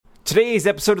Today's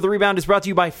episode of The Rebound is brought to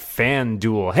you by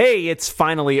FanDuel. Hey, it's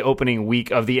finally opening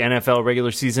week of the NFL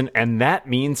regular season, and that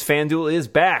means FanDuel is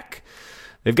back.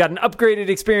 They've got an upgraded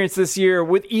experience this year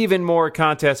with even more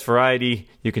contest variety.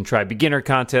 You can try beginner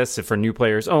contests for new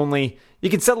players only. You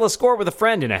can settle a score with a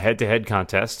friend in a head-to-head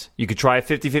contest. You could try a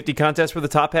 50-50 contest where the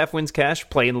top half wins cash,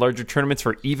 play in larger tournaments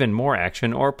for even more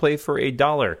action, or play for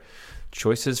 $1.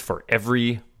 Choices for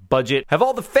every budget. Have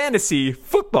all the fantasy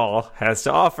football has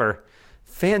to offer.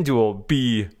 FanDuel,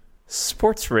 be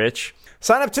sports rich.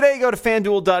 Sign up today. Go to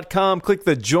FanDuel.com, click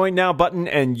the Join Now button,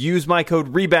 and use my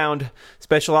code REBOUND.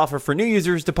 Special offer for new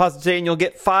users. Deposit today, and you'll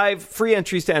get 5 free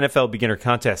entries to NFL beginner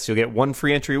contests. You'll get 1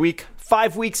 free entry a week,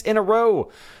 5 weeks in a row.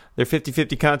 They're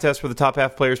 50-50 contests where the top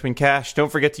half players win cash.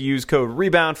 Don't forget to use code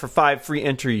REBOUND for 5 free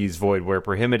entries. Void where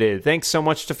prohibited. Thanks so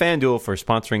much to FanDuel for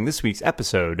sponsoring this week's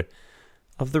episode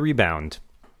of The Rebound.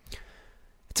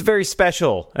 It's a very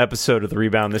special episode of The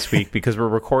Rebound this week because we're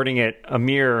recording it a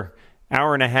mere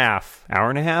hour and a half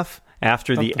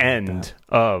after the end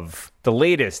of the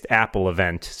latest Apple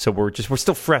event. So we're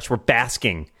still fresh. We're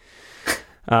basking.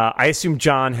 I assume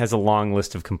John has a long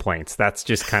list of complaints. That's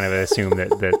just kind of assume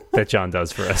that John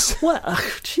does for us. What?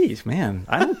 Jeez, man.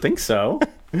 I don't think so.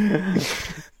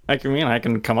 I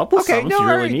can come up with some if you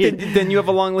really need. Then you have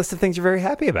a long list of things you're very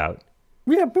happy about.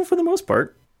 Yeah, but for the most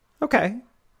part. Okay.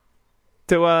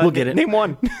 So we'll get it. Name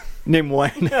one. Name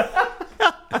one.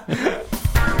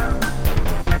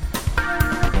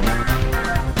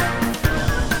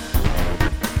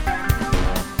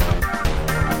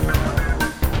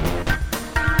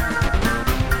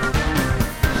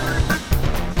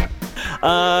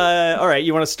 All right,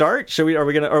 you want to start? Don't we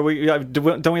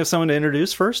have someone to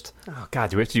introduce first? Oh God,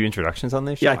 do we have to do introductions on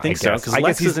this show? Yeah, I think so, because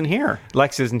Lex isn't here.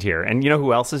 Lex isn't here. And you know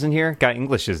who else isn't here? Guy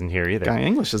English isn't here either. Guy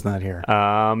English is not here.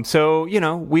 So,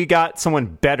 we got someone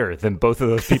better than both of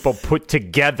those people put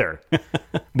together.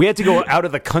 We had to go out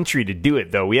of the country to do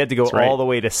it, though. We had to go all the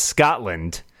way to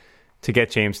Scotland to get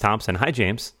James Thompson. Hi,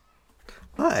 James.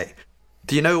 Hi.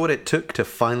 Do you know what it took to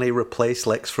finally replace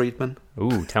Lex Friedman?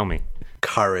 Ooh, tell me.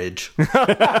 Courage. Okay,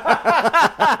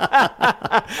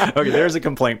 there's a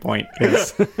complaint point.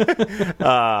 Yes.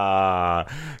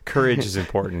 Courage is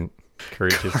important.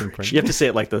 Courage is important. You have to say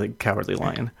it like the Cowardly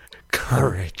Lion.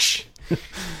 Courage.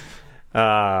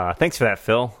 Thanks for that,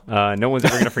 Phil. No one's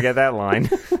ever going to forget that line.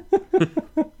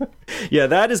 Yeah,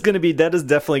 that is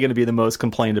definitely going to be the most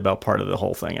complained about part of the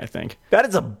whole thing, I think. That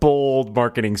is a bold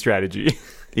marketing strategy.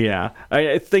 Yeah,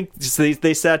 I think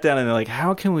they sat down and they're like,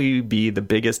 how can we be the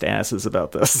biggest asses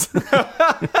about this?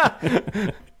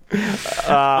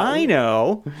 I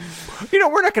know.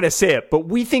 We're not going to say it, but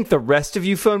we think the rest of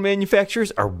you phone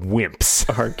manufacturers are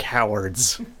wimps. Are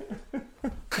cowards.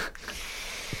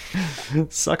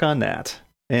 Suck on that.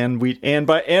 And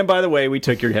by the way, we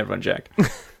took your headphone jack.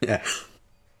 Yeah.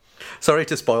 Sorry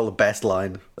to spoil the best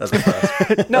line at the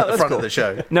first, no, at the front of the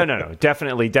show. No.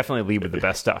 Definitely leave with the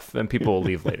best stuff. Then people will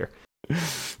leave later.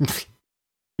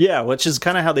 Yeah, which is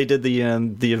kind of how they did the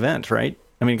event, right?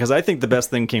 I mean, because I think the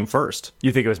best thing came first.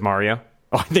 You think it was Mario?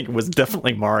 Oh, I think it was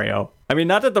definitely Mario. I mean,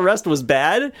 not that the rest was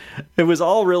bad. It was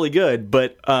all really good,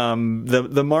 but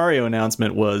the Mario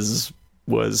announcement was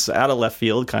out of left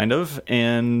field, kind of,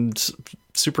 and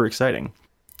super exciting.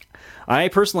 I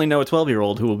personally know a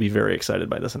 12-year-old who will be very excited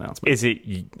by this announcement. Is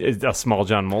it a small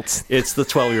John Moltz? It's the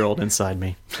 12-year-old inside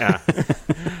me.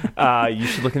 You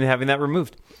should look into having that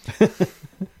removed. We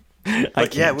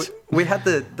had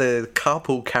the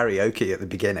carpool karaoke at the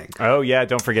beginning. Oh, yeah,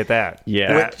 don't forget that.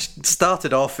 Yeah. Which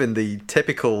started off in the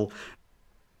typical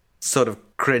sort of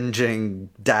cringing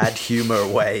dad humor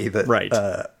way that right.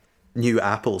 New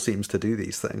Apple seems to do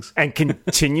these things. And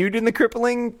continued in the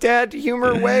crippling dad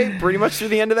humor way pretty much through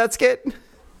the end of that skit?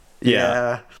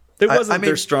 Yeah. It wasn't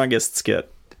their strongest skit.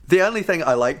 The only thing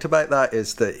I liked about that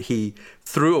is that he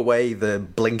threw away the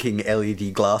blinking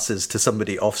LED glasses to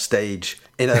somebody off stage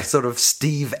in a sort of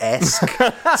Steve-esque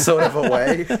sort of a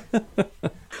way.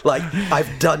 Like,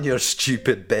 I've done your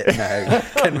stupid bit now.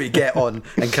 Can we get on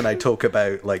and can I talk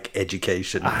about, like,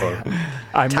 education or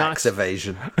tax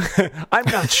evasion? I'm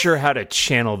not sure how to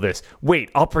channel this.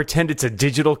 Wait, I'll pretend it's a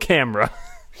digital camera.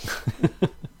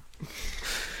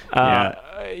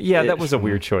 That was a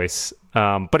weird choice.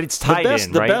 But it's tied in,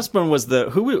 right? The best one was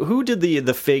who did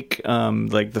the fake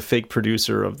the fake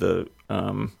producer of the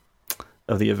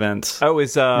event. Oh,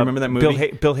 is remember that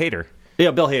movie? Bill Hader. Yeah,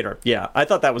 Bill Hader. Yeah, I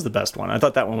thought that was the best one. I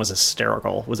thought that one was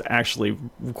hysterical. It was actually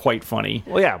quite funny.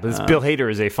 Well, yeah, but Bill Hader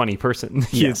is a funny person.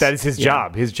 Yes. That is his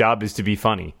job. His job is to be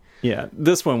funny. Yeah,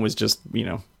 this one was just,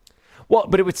 Well,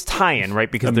 but it was tie-in,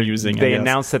 right? Because Amusing, I they guess.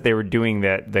 announced that they were doing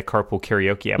the Carpool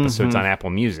Karaoke episodes on Apple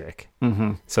Music.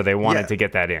 Mm-hmm. So they wanted to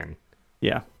get that in.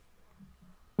 Yeah.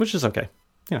 Which is okay.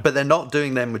 Yeah. But they're not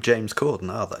doing them with James Corden,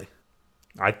 are they?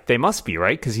 They must be,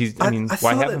 right? Because he's,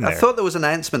 why have him there? I thought there was an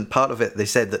announcement, part of it, they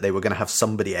said that they were going to have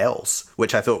somebody else,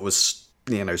 which I thought was,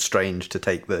 strange to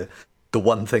take the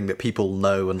one thing that people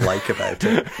know and like about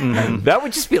it. That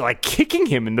would just be like kicking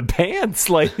him in the pants.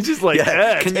 Like, just like,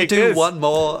 Can you take do this. one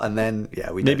more? And then,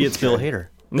 we Maybe don't. it's Bill Hader.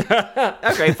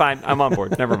 Okay, fine. I'm on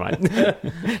board. Never mind.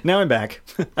 Now I'm back.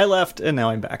 I left and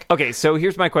now I'm back. Okay, so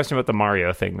here's my question about the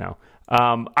Mario thing, though.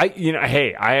 I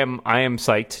am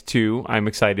psyched too. I'm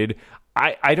excited.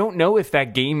 I don't know if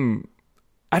that game.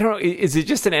 I don't know. Is it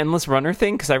just an endless runner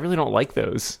thing? Because I really don't like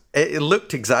those. It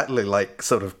looked exactly like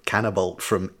sort of Cannibalt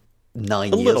from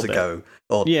 9 years little bit. ago,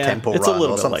 or Yeah, Temple it's a Run,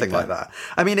 little or bit something like like that.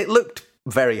 I mean, it looked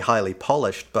very highly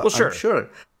polished, but Well, sure. I'm sure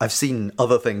I've seen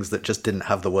other things that just didn't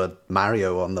have the word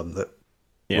Mario on them that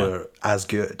were as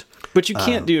good. But you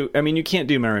can't do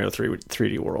Mario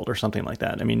 3D World or something like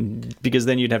that. I mean, because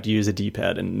then you'd have to use a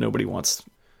D-pad, and nobody wants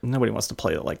to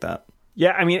play it like that.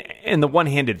 Yeah, I mean, and the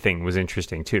one-handed thing was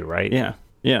interesting too, right? Yeah.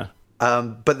 Yeah.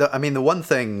 But the one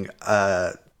thing,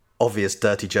 obvious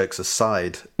dirty jokes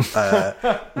aside,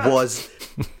 was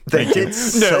they did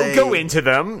say... No, go into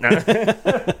them.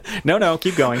 No,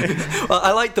 keep going. Well,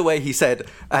 I like the way he said,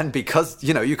 and because,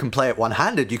 you can play it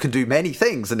one-handed, you can do many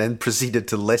things, and then proceeded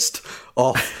to list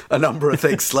off a number of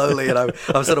things slowly, and I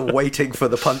was sort of waiting for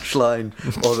the punchline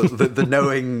or the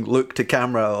knowing look to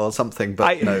camera or something,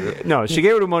 but no. No,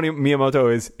 Shigeru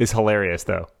Miyamoto is hilarious,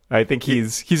 though. I think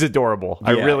he's adorable.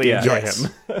 I really enjoy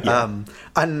him.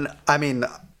 And, I mean...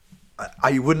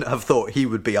 I wouldn't have thought he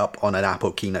would be up on an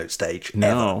Apple keynote stage.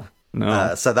 No.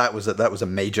 So that was a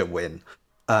major win.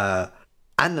 And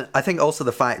I think also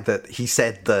the fact that he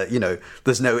said that,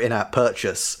 there's no in-app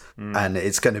purchase and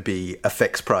it's going to be a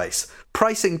fixed price.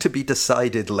 Pricing to be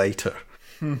decided later.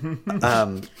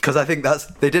 Because I think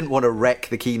they didn't want to wreck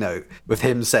the keynote with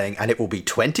him saying, and it will be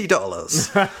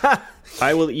 $20.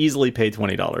 I will easily pay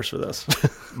 $20 for this.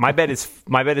 My bet is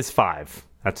 $5.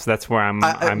 That's where I'm.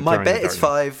 My throwing bet the is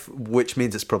dart. $5, which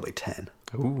means it's probably 10.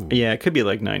 Ooh. Yeah, it could be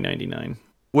like $9.99.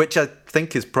 Which I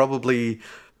think is probably...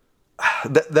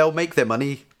 They'll make their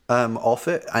money off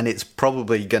it, and it's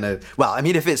probably going to... Well, I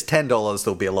mean, if it's $10,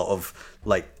 there'll be a lot of,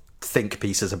 think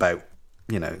pieces about,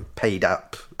 paid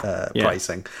app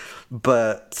pricing.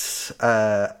 But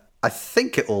I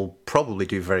think it'll probably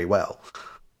do very well.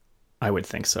 I would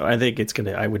think so. I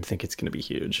would think it's gonna be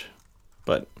huge.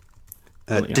 But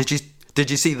Did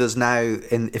you see there's now,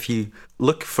 if you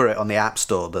look for it on the App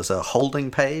Store, there's a holding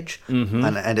page,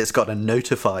 and it's got a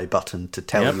notify button to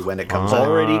tell you when it comes out.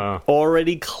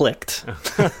 Already clicked.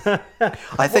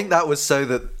 I think that was so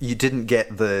that you didn't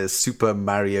get the Super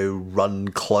Mario Run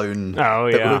clone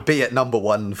that would be at number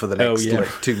 1 for the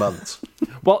next 2 months.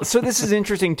 Well, so this is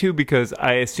interesting too, because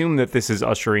I assume that this is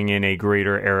ushering in a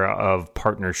greater era of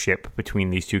partnership between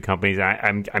these two companies.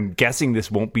 I'm guessing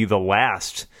this won't be the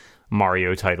last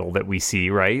Mario title that we see,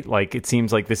 right? Like, it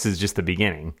seems like this is just the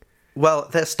beginning. Well,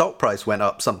 their stock price went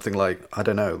up something like, I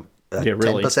don't know,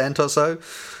 10% or so.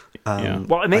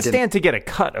 Well, and they stand to get a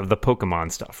cut of the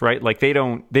Pokemon stuff, right? Like, they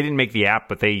didn't make the app,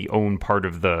 but they own part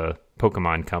of the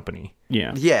Pokemon company.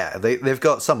 Yeah, they've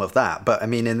got some of that, but I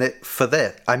mean,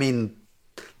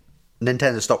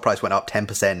 Nintendo's stock price went up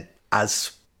 10%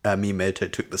 as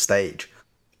Miyamoto took the stage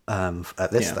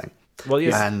at this thing. Well,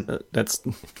 yeah, and that's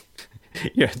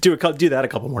do that a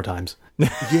couple more times.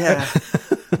 Yeah,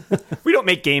 we don't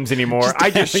make games anymore. I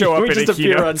just show up we in just a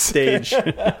appear keynote on stage,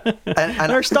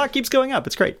 and our stock keeps going up.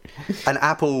 It's great. And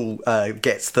Apple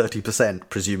gets 30%,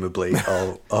 presumably,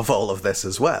 of all of this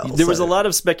as well. There was a lot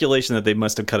of speculation that they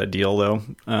must have cut a deal, though,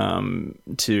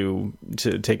 to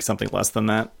take something less than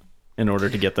that in order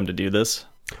to get them to do this.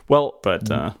 Well,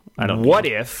 but I don't. What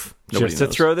if, Nobody just to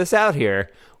knows. throw this out here,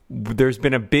 there's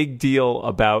been a big deal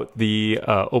about the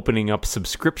opening up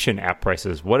subscription app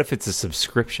prices. What if it's a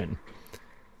subscription?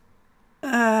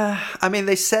 I mean,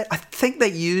 I think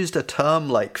they used a term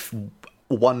like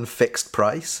one fixed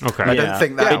price. Okay. I don't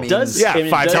think that means...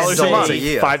 $5 a month. a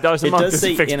year. $5 a It month does is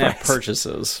say a fixed in-app price.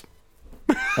 purchases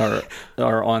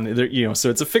are on there, so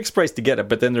it's a fixed price to get it.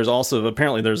 But then there's also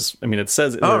it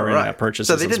says there are in-app purchases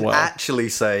So they didn't as well. actually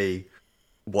say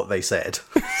what they said.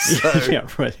 So, Yeah,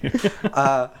 right.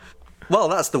 well,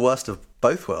 that's the worst of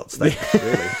both worlds, then,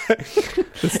 really.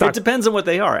 It depends on what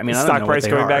they are. I mean, I don't Stock know price what they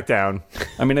going are. back down.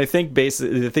 I mean, I think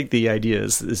the idea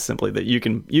is simply that you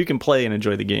can play and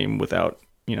enjoy the game without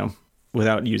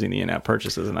using the in-app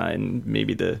purchases, and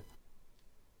maybe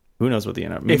who knows what the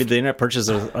in-app the in-app purchases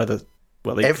are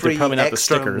well, they're Every probably not the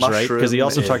extra stickers, right? Because he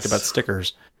also talked is- about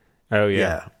stickers. Oh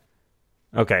Yeah.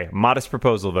 Okay, modest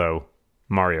proposal though.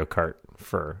 Mario Kart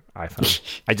for iPhone.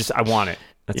 I want it.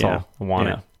 That's all. I want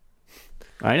it.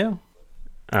 I know.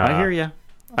 I hear you.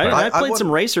 I played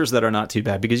some racers that are not too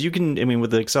bad because you can. I mean,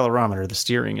 with the accelerometer, the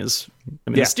steering is.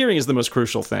 The steering is the most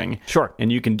crucial thing. Sure,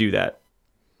 and you can do that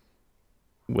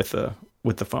with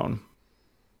the phone.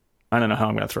 I don't know how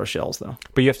I'm going to throw shells though.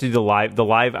 but you have to do the live.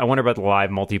 I wonder about the live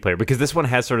multiplayer because this one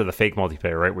has sort of the fake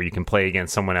multiplayer, right, where you can play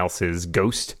against someone else's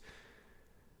ghost.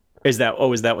 Is that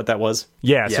what that was?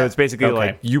 Yeah, so it's basically Okay.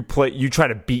 like you try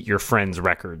to beat your friend's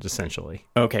records essentially.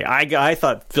 Okay, I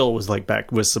thought Phil was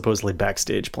was supposedly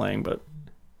backstage playing, but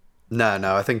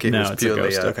No, I think it was it's a purely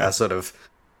ghost, okay. a sort of,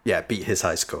 beat his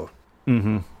high score.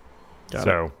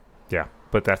 So yeah,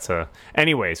 but that's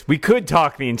anyways, we could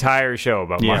talk the entire show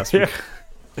about yes, Mario.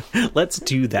 let's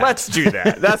do that. Let's do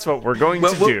that. That's what we're going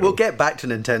to do. We'll get back to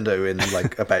Nintendo in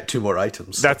like about 2 more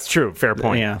items. That's true. Fair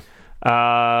point. Yeah.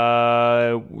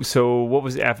 So what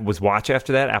was Watch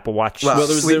after that? Apple Watch. Well, Well,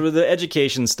 there was the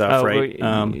education stuff, right?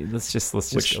 Let's just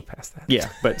go past that. Yeah,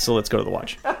 but so let's go to the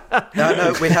watch.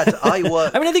 No, we had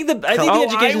iWork. I mean, I think the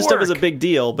education stuff is a big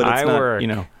deal, but it's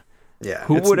not. Yeah.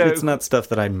 Who would It's not stuff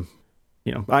that I'm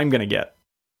gonna get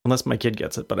unless my kid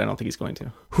gets it, but I don't think he's going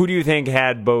to. Who do you think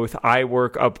had both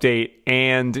iWork update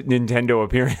and Nintendo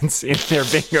appearance in their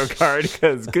bingo card?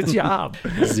 Because good job.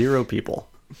 0 people.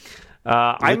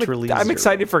 I'm Literally zero.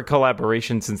 excited for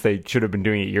collaboration since they should have been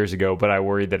doing it years ago, but I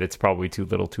worry that it's probably too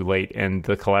little too late. And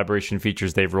the collaboration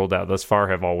features they've rolled out thus far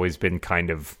have always been kind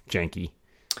of janky.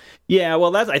 Yeah,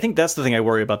 well, I think that's the thing I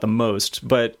worry about the most.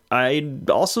 But I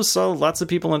also saw lots of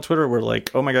people on Twitter were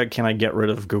like, "Oh my god, can I get rid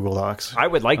of Google Docs?" I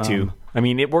would like to. I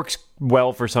mean, it works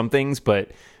well for some things,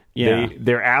 but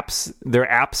their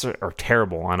apps are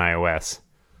terrible on iOS.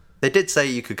 They did say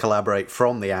you could collaborate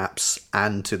from the apps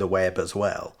and to the web as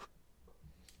well.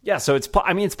 Yeah, so it's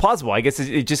plausible. I guess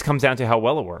it just comes down to how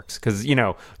well it works. Because,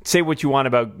 say what you want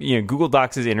about, Google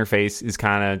Docs' interface is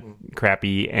kind of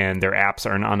crappy, and their apps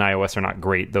on iOS are not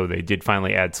great, though they did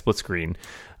finally add split screen.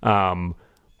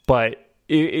 But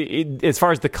as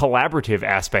far as the collaborative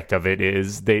aspect of it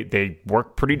is, they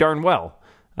work pretty darn well.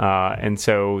 And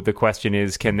so the question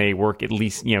is, can they work at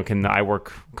least, can the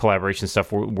iWork collaboration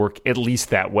stuff work at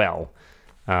least that well?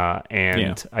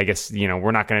 I guess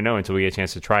we're not going to know until we get a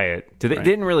chance to try it. They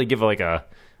didn't really give like a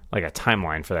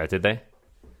timeline for that, did they?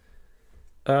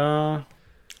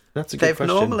 That's a good They've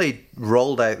question. normally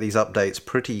rolled out these updates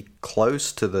pretty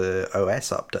close to the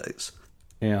OS updates.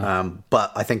 Yeah.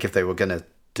 But I think if they were going to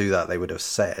do that, they would have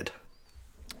said.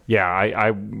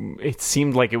 Yeah, it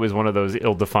seemed like it was one of those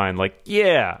ill-defined, like,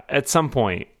 yeah, at some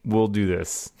point we'll do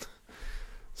this.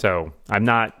 So I'm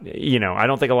not, I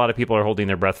don't think a lot of people are holding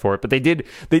their breath for it, but they did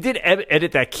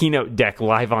edit that keynote deck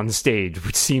live on stage,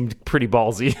 which seemed pretty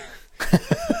ballsy.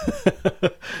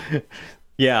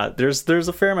 Yeah, there's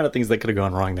a fair amount of things that could have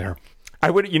gone wrong there. I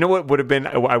would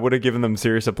have given them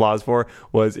serious applause for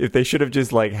was if they should have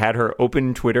just like had her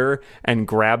open Twitter and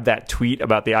grab that tweet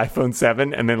about the iPhone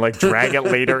 7 and then like drag it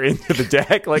later into the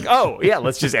deck. Like, oh yeah,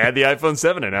 let's just add the iPhone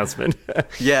 7 announcement.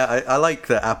 Yeah, I like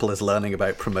that Apple is learning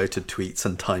about promoted tweets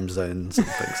and time zones and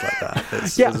things like that.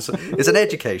 It's an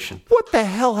education. What the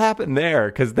hell happened there?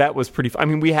 Because that was pretty. I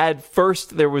mean, we had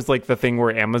first there was like the thing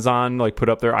where Amazon like put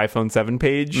up their iPhone 7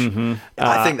 page. Mm-hmm.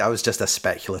 I think that was just a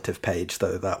speculative page,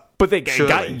 though. But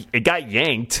it got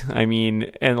yanked. I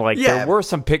mean, and like there were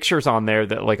some pictures on there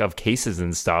that like of cases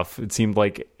and stuff. It seemed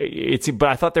like but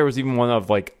I thought there was even one of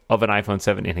an iPhone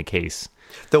 7 in a case.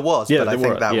 There was, but I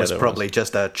think that was probably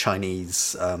just a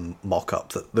Chinese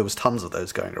mock-up. There was tons of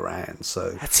those going around. So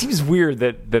that seems weird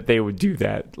that they would do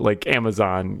that. Like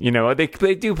Amazon,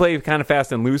 they do play kind of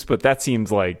fast and loose, but that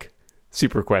seems like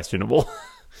super questionable.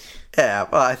 Yeah,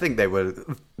 well, I think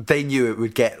they knew it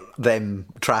would get them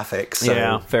traffic. So,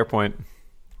 yeah, fair point.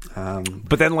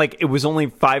 But then, like, it was only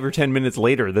 5 or 10 minutes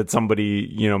later that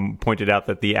somebody, pointed out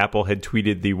that the Apple had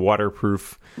tweeted the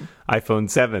waterproof iPhone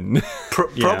 7.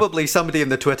 Probably somebody in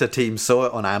the Twitter team saw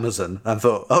it on Amazon and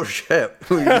thought, "Oh shit,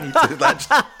 we need to do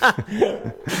that."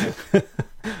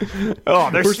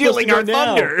 Oh, they're stealing our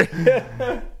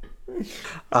thunder.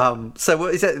 So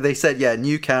what is it? They said,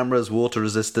 new cameras, water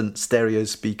resistant, stereo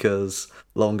speakers,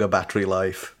 longer battery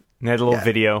life. And had a little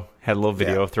video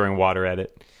of throwing water at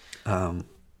it. Oh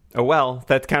well,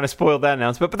 that kind of spoiled that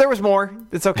announcement, but there was more.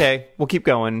 It's okay. We'll keep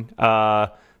going.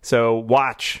 So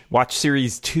Watch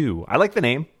Series 2. I like the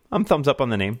name. I'm thumbs up on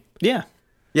the name. Yeah.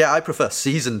 Yeah, I prefer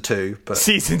Season 2, but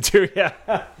Season 2, yeah.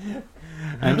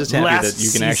 I'm just happy Last that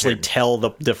you can actually tell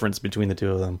the difference between the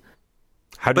two of them.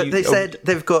 They said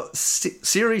they've got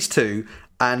Series 2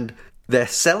 and they're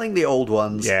selling the old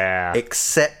ones, Yeah.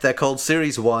 except they're called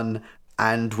Series 1,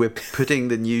 and we're putting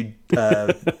the new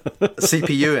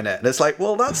CPU in it. And it's like,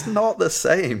 well, that's not the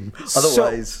same.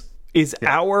 Otherwise... Is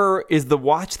the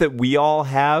watch that we all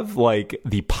have like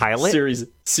the pilot? Series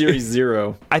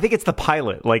 0. I think it's the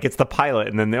pilot. Like it's the pilot,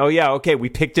 and then we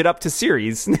picked it up to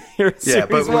series. Here's Yeah, series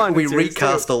but one, we Series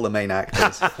recast all the main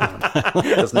actors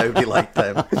because nobody liked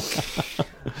them.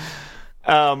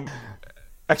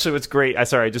 Actually, what's great, I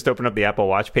just opened up the Apple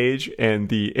Watch page, and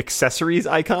the accessories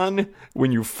icon,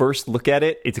 when you first look at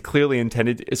it, it's clearly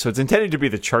intended, so it's intended to be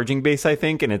the charging base, I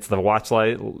think, and it's the watch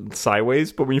light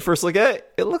sideways, but when you first look at it,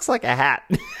 it looks like a hat.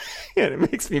 And it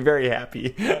makes me very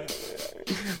happy.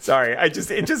 Sorry,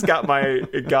 it just got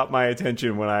my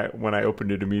attention when I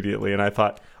opened it immediately, and I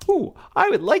thought, ooh, I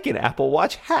would like an Apple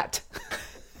Watch hat.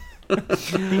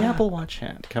 The Apple Watch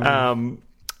hat. Come on.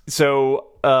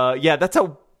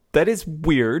 That is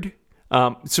weird.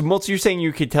 So, Mults, you're saying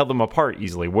you could tell them apart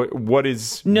easily. What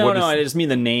is... No, I just mean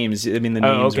the names. I mean, the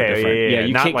names are different. Yeah,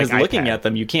 you not can't, because like looking iPad. at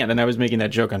them, you can't. And I was making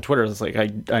that joke on Twitter. It's like,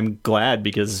 I'm glad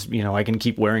because, I can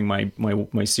keep wearing my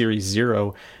Series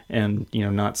 0 and,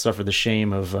 not suffer the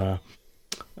shame of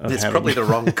It's having... probably the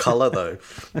wrong color, though.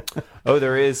 Oh,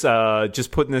 there is,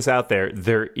 just putting this out there,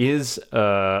 there is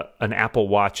an Apple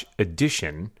Watch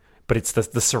edition, but it's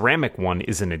the ceramic one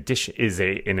is an addition.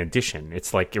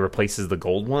 It's like it replaces the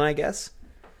gold one, I guess.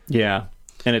 Yeah,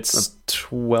 and it's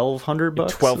 $1,200.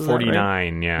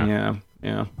 $1,249. Right?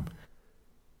 Yeah.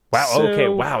 Wow. So- Okay.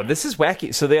 Wow. This is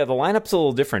wacky. So the lineup's a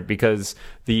little different because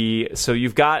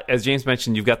you've got, as James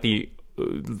mentioned, you've got the.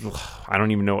 I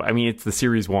don't even know. I mean, it's the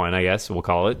Series 1, I guess we'll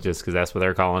call it, just because that's what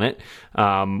they're calling it,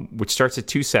 which starts at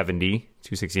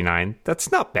 $269.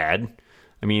 That's not bad.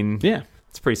 I mean, Yeah.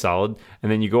 it's pretty solid.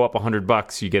 And then you go up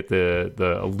 $100, you get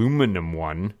the aluminum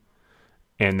one,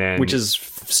 and then Which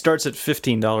starts at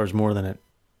 $15 more than it,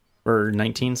 or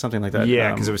 19, something like that.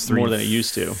 yeah, because it was more than it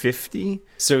used to. $50.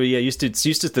 So yeah, used to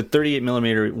the 38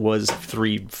 millimeter was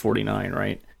 $349,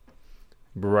 right?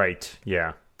 Right.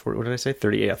 Yeah. What did I say?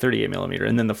 38 millimeter,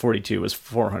 and then the 42 was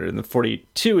 $400, and the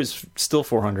 42 is still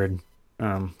 $400,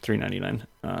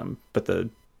 $399. But the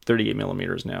 38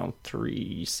 millimeter is now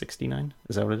 $369.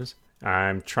 Is that what it is?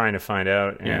 I'm trying to find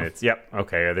out, and Yeah. it's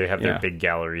okay. They have their Yeah. big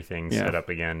gallery thing Yeah. set up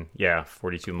again. Yeah,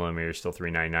 42 millimeters, still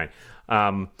 $399.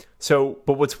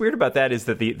 But what's weird about that is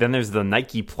that then there's the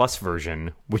Nike Plus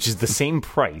version, which is the same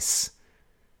price.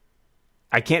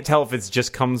 I can't tell if it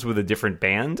just comes with a different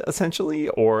band, essentially,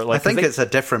 or like I think it's a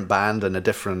different band and a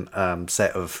different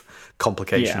set of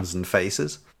complications and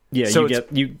faces. Yeah, So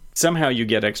you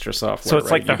get extra software. so it's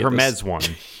right? like the You get Hermes one. The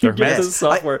You get Hermes. this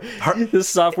software. This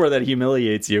software that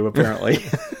humiliates you, apparently.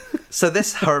 So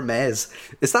this Hermes,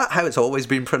 is that how it's always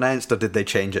been pronounced, or did they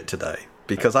change it today?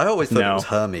 Because I always thought No. it was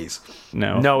Hermes.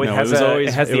 No, it has was the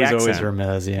always accent.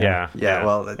 Hermes. Yeah. Yeah,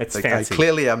 well, it's I fancy.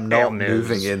 clearly am not Hermes.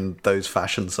 moving in those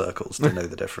fashion circles to know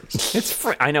the difference. It's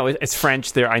I know it's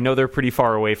French. I know they're pretty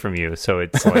far away from you, so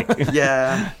it's like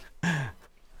Yeah.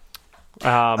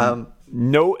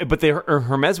 no. But the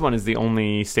Hermes one is the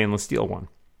only stainless steel one.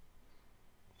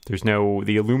 There's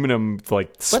the aluminum,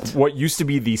 like what used to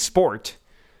be the Sport.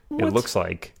 It looks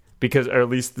like, because, or at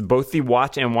least both the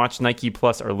watch and Watch Nike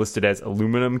Plus are listed as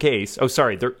aluminum case. Oh,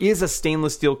 sorry, there is a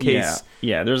stainless steel case.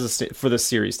 Yeah. There's for the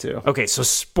Series 2. Okay, so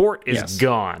Sport is Yes.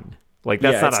 gone. Like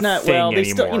that's it's not a thing well, they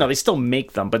anymore. still, they still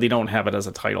make them, but they don't have it as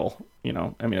a title.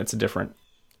 I mean, it's a different.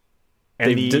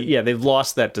 and They've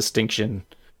lost that distinction.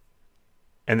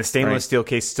 and the stainless Right. steel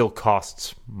case still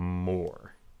costs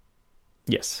more.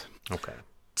 Yes. Okay.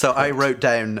 So I wrote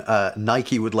down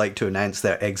Nike would like to announce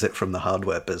their exit from the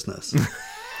hardware business.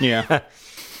 Yeah.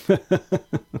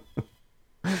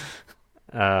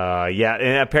 Yeah,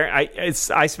 and apparently,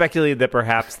 I speculated that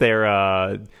perhaps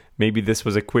they're maybe this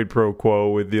was a quid pro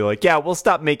quo with the we'll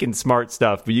stop making smart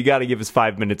stuff, but you got to give us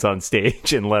 5 minutes on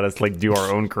stage and let us do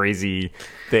our own crazy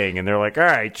thing. And they're like, all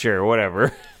right, sure,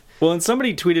 whatever. Well, and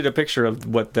somebody tweeted a picture of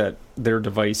what their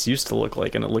device used to look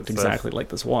like, and it looked exactly like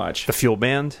this watch. The Fuel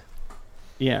Band.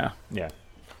 Yeah. Yeah.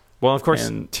 Well, of course,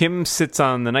 And- Tim sits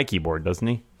on the Nike board, doesn't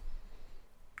he?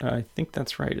 I think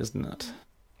that's right, isn't it?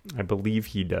 I believe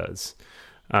he does.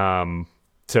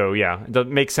 So yeah, it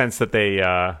makes sense that they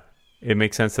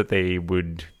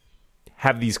would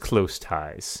have these close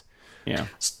ties. Yeah.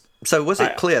 So was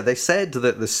it clear? They said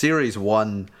that the Series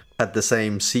 1 had the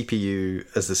same CPU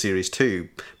as the Series 2,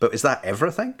 but is that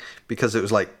everything? Because it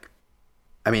was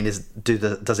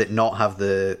does it not have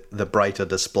the brighter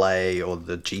display or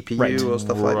the GPU or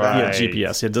stuff like that? Yeah, Right.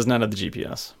 GPS. It does not have the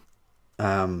GPS,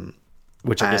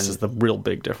 which I guess and- is the real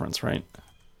big difference, right?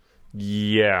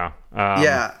 Yeah.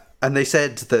 Yeah. And they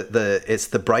said that it's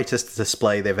the brightest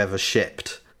display they've ever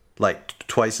shipped, like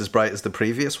twice as bright as the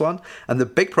previous one. And the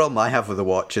big problem I have with the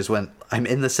watch is when I'm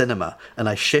in the cinema and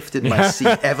I shifted my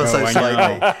seat ever so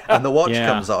slightly, and the watch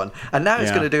comes on, and now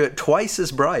it's going to do it twice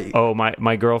as bright. Oh,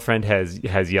 my girlfriend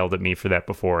has yelled at me for that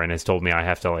before and has told me I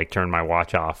have to like turn my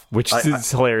watch off, which is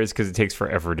hilarious because it takes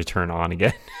forever to turn on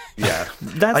again. Yeah,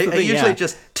 That's I the thing, usually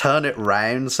just turn it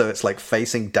round so it's like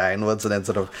facing downwards, and then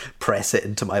sort of press it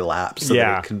into my lap so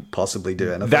that it can possibly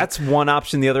do anything. That's one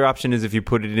option. The other option is if you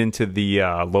put it into the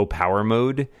low power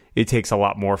mode, it takes a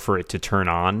lot more for it to turn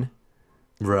on.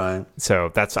 Right.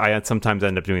 So I sometimes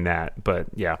end up doing that, but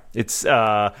yeah, it's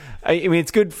I mean, it's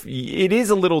good. It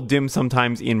is a little dim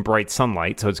sometimes in bright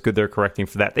sunlight, so it's good they're correcting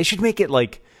for that. They should make it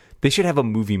like they should have a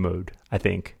movie mode, I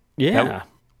think. Yeah,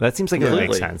 that seems like it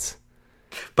makes sense.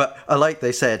 But like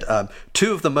they said,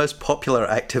 two of the most popular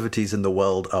activities in the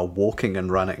world are walking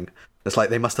and running. It's like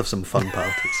they must have some fun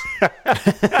parties.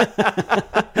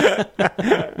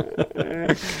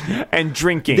 And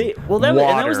drinking. And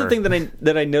that was the thing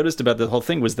that I noticed about the whole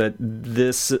thing, was that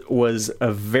this was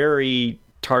a very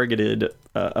targeted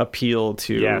appeal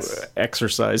to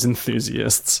exercise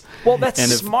enthusiasts. Well, that's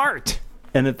smart.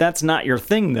 And if that's not your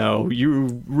thing, though,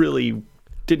 you really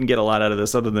didn't get a lot out of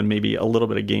this other than maybe a little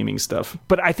bit of gaming stuff.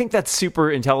 But I think that's super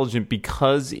intelligent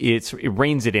because it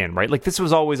reins it in, right? Like this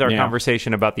was always our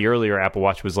conversation about the earlier Apple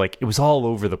Watch, was like it was all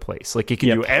over the place. Like it can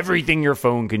do everything your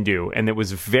phone can do, and it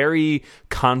was very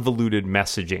convoluted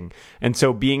messaging. And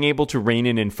so being able to rein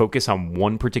in and focus on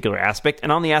one particular aspect,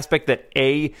 and on the aspect that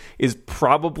A is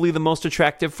probably the most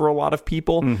attractive for a lot of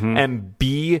people, and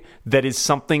B that is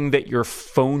something that your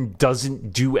phone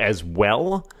doesn't do as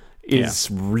well, is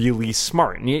really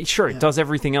smart. And sure, it does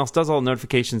everything else, does all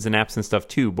notifications and apps and stuff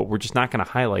too, but we're just not going to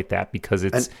highlight that because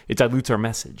it dilutes our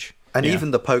message. And even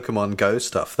the Pokemon Go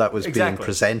stuff, that was being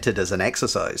presented as an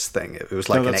exercise thing. It was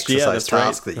like an exercise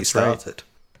task that you started. Right.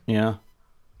 Yeah.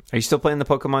 Are you still playing the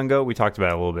Pokemon Go? We talked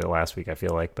about it a little bit last week, I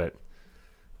feel like, but...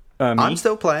 I'm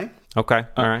still playing. Okay,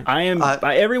 all right. I am.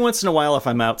 Every once in a while, if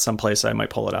I'm out someplace, I might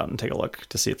pull it out and take a look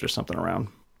to see if there's something around.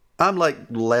 I'm like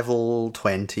level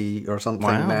 20 or something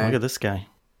now. Look at this guy.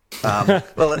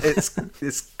 Well, it's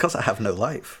because I have no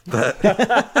life. But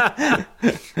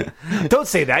don't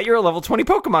say that. You're a level 20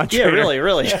 Pokemon trainer. Yeah,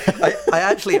 really.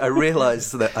 I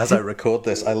realized that as I record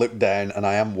this, I look down and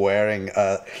I am wearing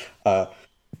a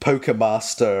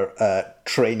Pokemaster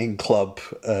training club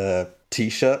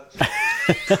T-shirt.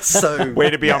 So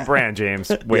way to be on brand, James.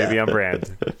 Way to be on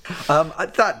brand.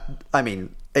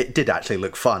 It did actually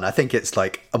look fun. I think it's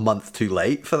like a month too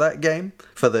late for that game,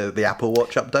 for the Apple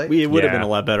Watch update. It would have been a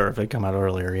lot better if it come out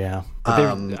earlier, yeah. But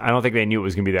I don't think they knew it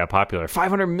was going to be that popular.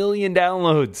 500 million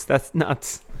downloads. That's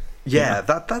nuts. Yeah,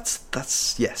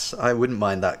 that's yes. I wouldn't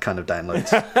mind that kind of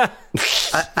downloads.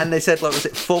 And they said, like, was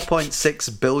it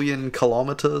 4.6 billion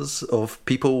kilometers of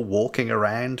people walking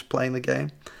around playing the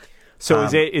game? So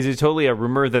is it totally a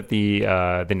rumor that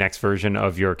the next version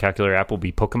of your calculator app will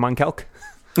be Pokemon Calc?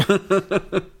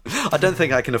 I don't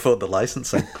think I can afford the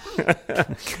licensing.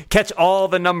 Catch all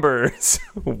the numbers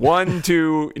 1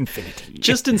 to infinity.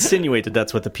 Just insinuate that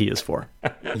that's what the P is for.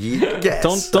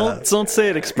 Yes. Don't say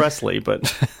it expressly,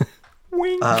 but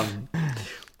wink.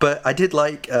 But I did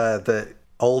like that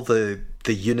all the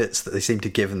units that they seemed to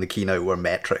give in the keynote were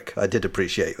metric. I did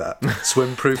appreciate that.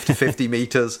 Swim proof to 50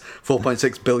 meters,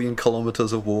 4.6 billion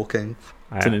kilometers of walking.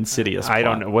 It's an insidious plot. I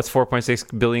don't know. What's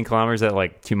 4.6 billion kilometers at,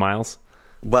 like 2 miles?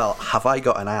 Well, have I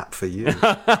got an app for you?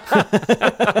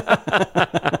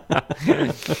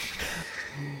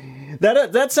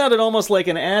 That sounded almost like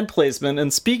an ad placement.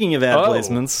 And speaking of ad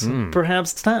placements,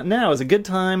 perhaps now is a good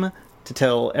time to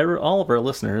tell all of our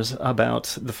listeners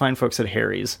about the fine folks at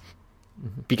Harry's.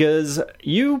 Because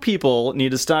you people need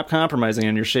to stop compromising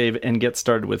on your shave and get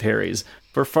started with Harry's.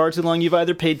 For far too long, you've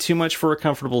either paid too much for a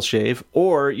comfortable shave,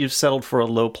 or you've settled for a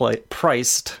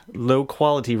low-priced,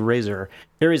 low-quality razor.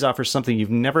 Harry's offers something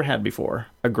you've never had before,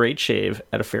 a great shave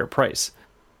at a fair price.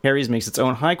 Harry's makes its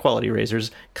own high-quality razors,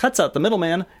 cuts out the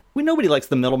middleman. Nobody likes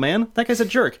the middleman. That guy's a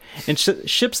jerk. And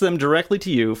ships them directly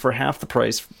to you for half the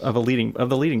price of the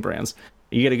leading brands.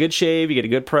 You get a good shave, you get a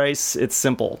good price. It's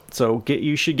simple. So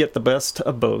you should get the best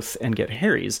of both and get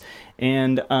Harry's.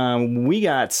 And we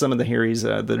got some of the Harry's,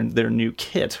 their new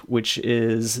kit, which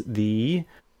is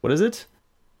what is it?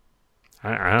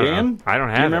 I don't Dan? know. I don't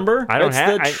have Do you remember? it. I don't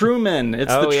have It's the Truman.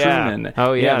 It's Oh, the yeah. Truman.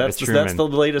 Oh, yeah, that's the Truman. the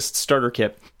latest starter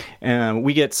kit.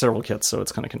 We get several kits, so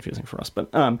it's kind of confusing for us. But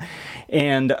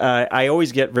I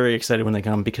always get very excited when they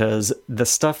come because the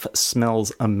stuff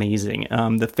smells amazing.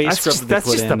 The face scrub that they That's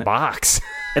put just in, the box.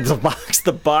 it's a box.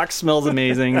 The box smells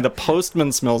amazing. The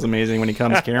postman smells amazing when he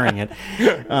comes carrying it.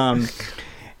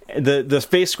 The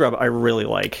face scrub I really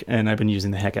like, and I've been using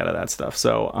the heck out of that stuff.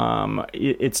 So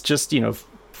it's just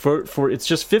for it's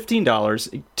just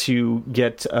 $15 to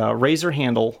get razor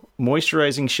handle,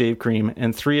 moisturizing shave cream,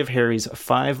 and 3 of Harry's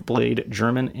 5-blade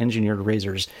German engineered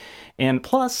razors. And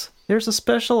plus, there's a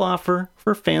special offer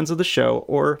for fans of the show,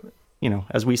 or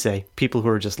as we say, people who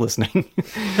are just listening.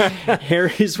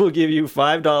 Harry's will give you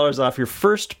 $5 off your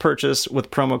first purchase with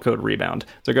promo code REBOUND.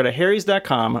 So go to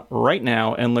harrys.com right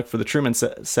now and look for the Truman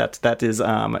set. That is,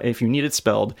 if you need it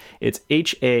spelled, it's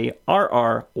HARRYS.com.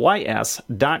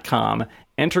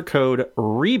 Enter code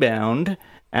REBOUND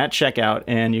at checkout,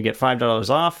 and you get $5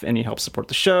 off, and you help support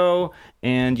the show,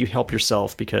 and you help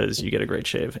yourself because you get a great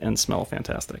shave and smell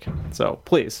fantastic. So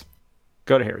please,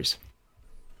 go to Harry's.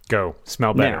 Go.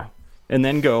 Smell better. Now. And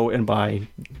then go and buy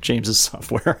James's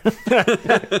software.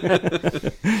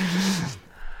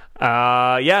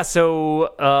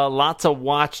 So lots of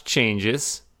watch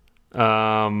changes.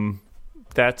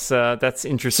 That's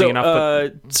interesting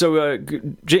enough.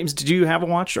 James, did you have a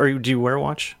watch, or do you wear a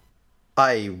watch?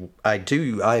 I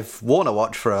do. I've worn a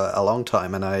watch for a long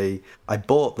time, and I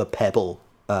bought the Pebble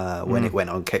when it went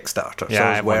on Kickstarter. Yeah, so I I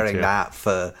was have one wearing too. that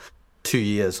for 2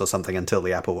 years or something until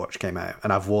the Apple Watch came out,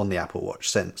 and I've worn the Apple Watch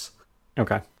since.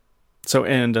 Okay. So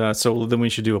then we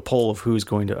should do a poll of who's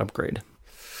going to upgrade.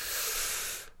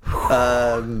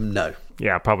 No.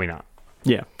 Yeah, probably not.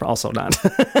 Yeah, also not.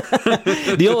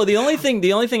 the only thing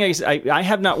I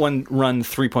have not run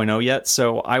 3.0 yet,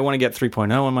 so I want to get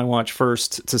 3.0 on my watch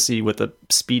first to see what the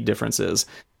speed difference is.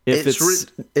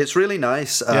 It's really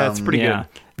nice. Yeah, it's pretty good.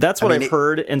 That's what I've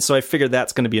heard, and so I figured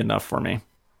that's going to be enough for me.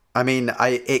 I mean,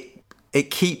 it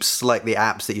keeps like the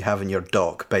apps that you have in your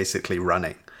dock basically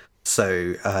running,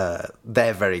 so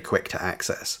they're very quick to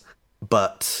access.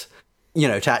 But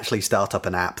to actually start up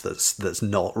an app that's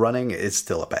not running is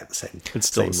still about the same. It's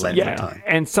still same length of time.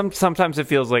 And sometimes it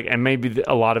feels like, and maybe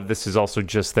a lot of this is also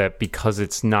just that because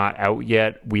it's not out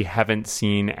yet, we haven't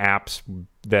seen apps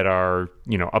that are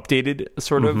updated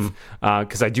sort of,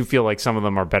 because I do feel like some of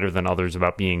them are better than others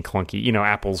about being clunky.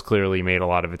 Apple's clearly made a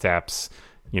lot of its apps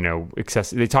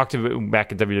accessible. They talked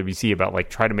back at WWDC about like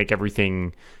try to make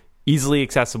everything easily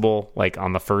accessible, like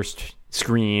on the first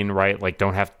screen, right? Like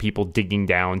don't have people digging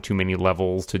down too many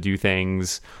levels to do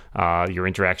things. Your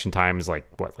interaction time is like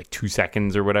 2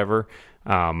 seconds or whatever.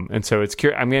 And so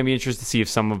I'm going to be interested to see if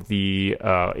some of the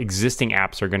existing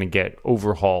apps are going to get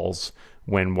overhauls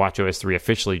when WatchOS 3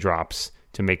 officially drops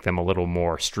to make them a little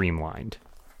more streamlined.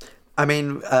 I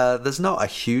mean, there's not a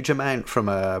huge amount from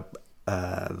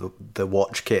the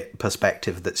watch kit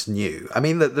perspective that's new. I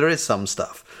mean, there is some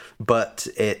stuff, but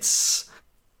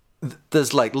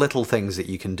there's like little things that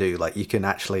you can do. Like you can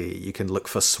look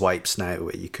for swipes now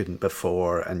where you couldn't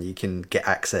before, and you can get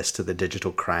access to the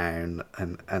digital crown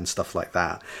and stuff like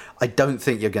that. I don't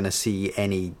think you're going to see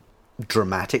any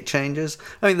dramatic changes.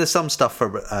 I mean, there's some stuff for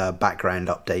background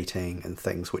updating and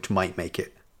things which might make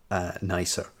it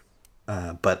nicer.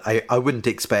 But I wouldn't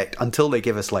expect, until they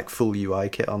give us like full UI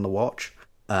kit on the watch,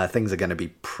 things are going to be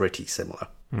pretty similar.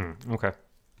 Okay.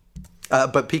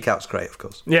 But peak out's great, of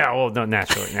course. Yeah, well, no,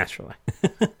 naturally.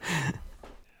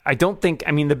 I don't think,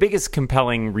 the biggest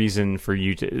compelling reason for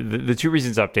you to, the two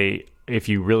reasons to update, if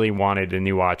you really wanted a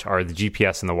new watch, are the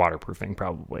GPS and the waterproofing,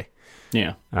 probably.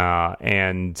 Yeah.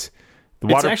 And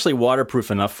it's actually waterproof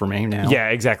enough for me now. Yeah,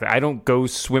 exactly. I don't go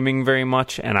swimming very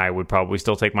much, and I would probably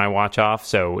still take my watch off,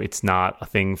 so it's not a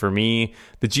thing for me.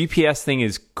 The GPS thing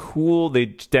is cool. They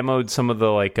demoed some of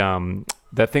the, like,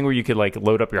 that thing where you could, like,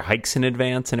 load up your hikes in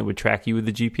advance, and it would track you with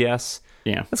the GPS.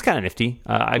 Yeah. That's kind of nifty.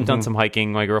 I've done some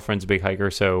hiking. My girlfriend's a big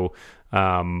hiker, so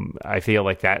I feel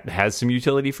like that has some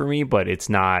utility for me, but it's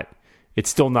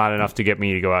still not enough to get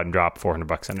me to go out and drop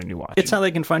 $400 on a new watch. It's how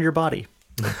they can find your body.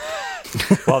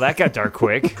 Well, that got dark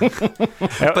quick.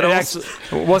 But it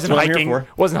wasn't hiking.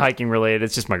 Wasn't hiking related.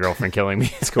 It's just my girlfriend killing me.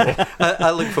 It's cool.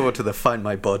 I look forward to the Find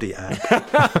My Body app.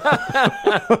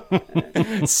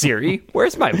 Siri,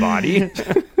 where's my body?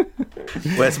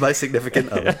 Where's my significant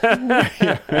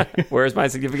other? Where's my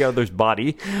significant other's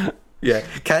body? Yeah.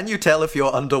 Can you tell if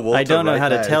you're underwater? I don't know right how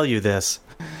now? to tell you this.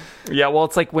 Yeah, well,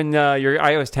 it's like when your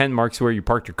iOS 10 marks where you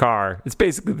parked your car. It's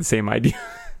basically the same idea.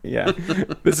 Yeah.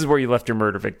 This is where you left your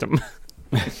murder victim.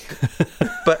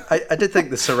 But I did think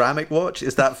the ceramic watch,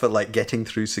 is that for like getting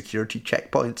through security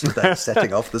checkpoints without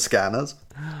setting off the scanners?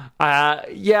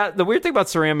 Yeah, the weird thing about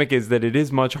ceramic is that it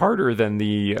is much harder than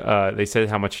the they said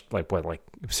how much like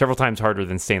several times harder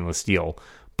than stainless steel,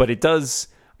 but it does.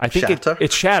 I think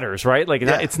it shatters, right? Like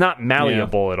it's not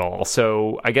malleable at all.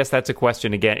 So I guess that's a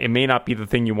question again. It may not be the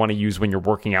thing you want to use when you're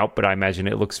working out, but I imagine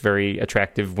it looks very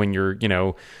attractive when you're,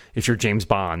 if you're James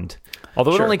Bond.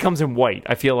 Although it only comes in white.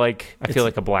 I feel like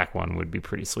a black one would be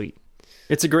pretty sweet.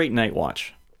 It's a great night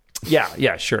watch.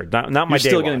 Yeah, sure. Not my day watch.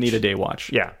 You're still going to need a day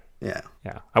watch. Yeah.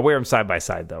 I wear them side by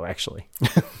side though, actually.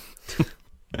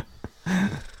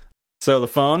 So the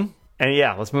phone. And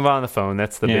let's move on to the phone.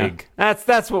 That's the big.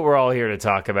 That's what we're all here to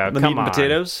talk about. The Come meat on. and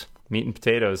potatoes? Meat and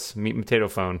potatoes. Meat and potato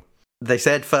phone. They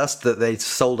said first that they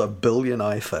sold 1 billion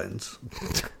iPhones.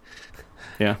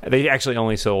 Yeah. They actually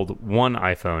only sold one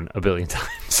iPhone 1 billion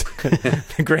times.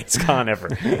 The greatest con ever.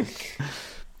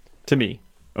 To me,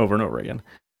 over and over again.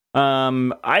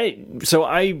 I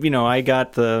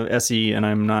got the SE and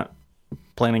I'm not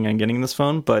planning on getting this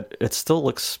phone, but it still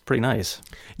looks pretty nice.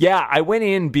 Yeah, I went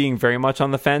in being very much on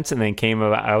the fence and then came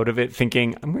out of it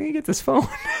thinking, I'm going to get this phone.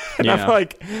 And I'm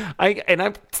like, I'm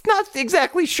not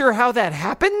exactly sure how that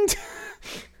happened.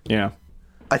 Yeah.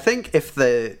 I think if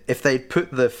they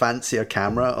put the fancier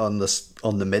camera on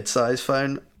the mid-size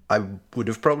phone, I would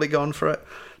have probably gone for it.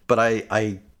 But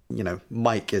I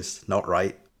Mike is not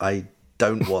right. I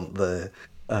don't want the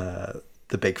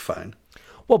big phone.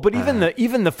 Well, but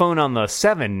even the phone on the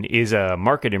 7 is a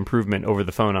market improvement over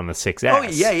the phone on the 6S. Oh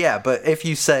yeah. But if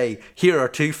you say here are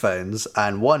two phones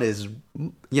and one is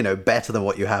better than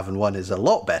what you have and one is a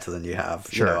lot better than you have,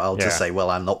 I'll just say, well,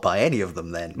 I'm not buying any of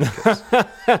them then.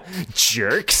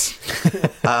 Jerks.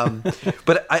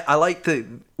 But I like that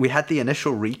we had the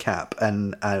initial recap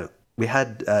and we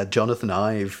had Jonathan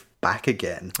Ive back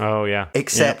again. Oh yeah.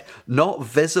 Except not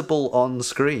visible on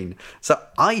screen. So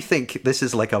I think this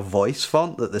is like a voice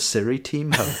font that the Siri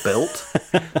team have built.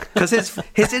 Because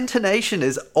his intonation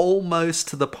is almost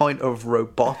to the point of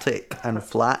robotic and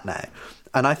flat now.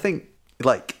 And I think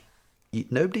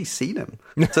nobody's seen him.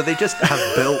 So they just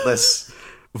have built this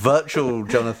virtual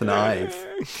Jonathan Ive.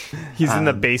 He's in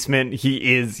the basement.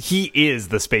 He is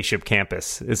the spaceship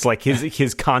campus. It's like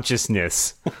his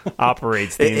consciousness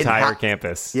operates the entire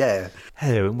campus. Yeah.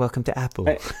 Hello and welcome to Apple.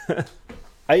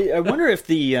 I wonder if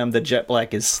the jet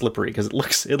black is slippery because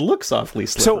it looks awfully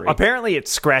slippery. So apparently it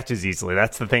scratches easily.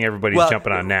 That's the thing everybody's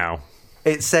jumping on now.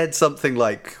 It said something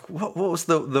like, what was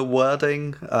the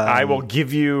wording? I will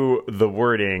give you the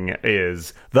wording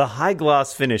is, the high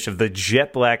gloss finish of the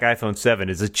jet black iPhone 7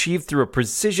 is achieved through a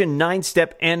precision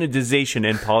 9-step anodization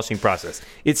and polishing process.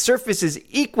 Its surface is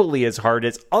equally as hard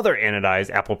as other anodized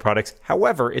Apple products.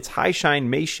 However, its high shine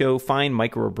may show fine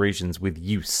microabrasions with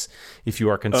use. If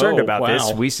you are concerned about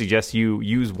this, we suggest you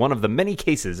use one of the many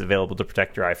cases available to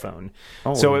protect your iPhone.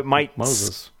 So it might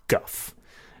scuff.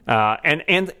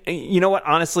 And you know what?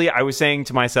 Honestly, I was saying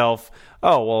to myself,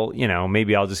 oh, well,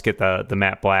 maybe I'll just get the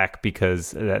matte black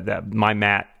because my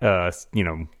matte,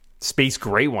 space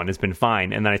gray one has been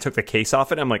fine. And then I took the case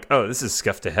off it. I'm like, oh, this is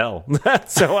scuffed to hell.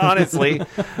 So honestly,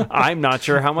 I'm not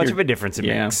sure how much of a difference it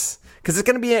makes. Because it's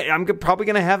going to be, I'm probably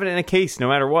going to have it in a case no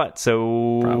matter what.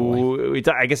 So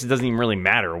I guess it doesn't even really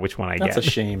matter which one I get. That's a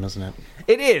shame, isn't it?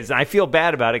 It is. I feel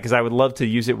bad about it because I would love to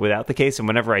use it without the case. And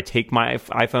whenever I take my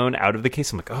iPhone out of the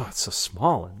case, I'm like, oh, it's so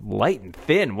small and light and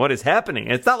thin. What is happening?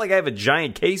 And it's not like I have a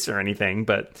giant case or anything,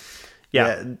 but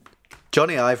yeah.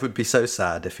 Johnny Ive would be so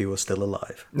sad if he was still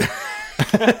alive.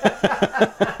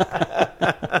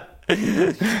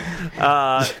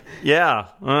 Yeah.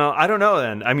 Well, I don't know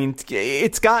then. I mean,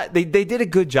 it's got, they did a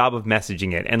good job of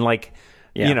messaging it. And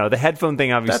the headphone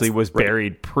thing obviously was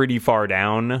buried pretty far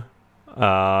down.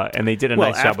 And they did a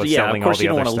nice job of selling all the other stuff. Of course, you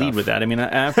don't want to lead with that. I mean,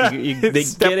 after they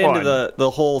get into the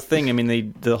whole thing. I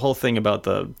mean, the whole thing about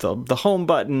the home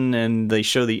button, and they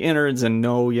show the innards, and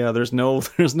there's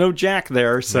no jack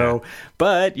there. So,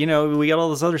 but we got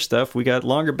all this other stuff. We got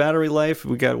longer battery life.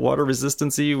 We got water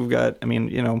resistancy. We've got,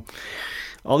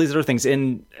 all these other things.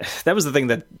 And that was the thing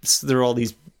that there are all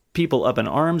these people up in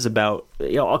arms about,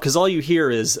 because all you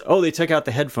hear is, oh, they took out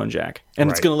the headphone jack,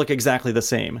 and it's going to look exactly the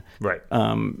same. Right.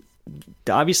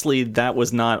 Obviously that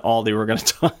was not all they were going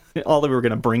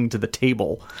to bring to the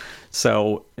table.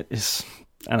 So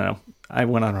I don't know. I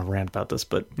went on a rant about this,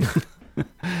 but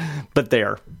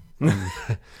there.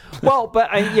 Well, but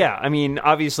I mean,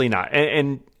 obviously not.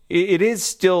 And it is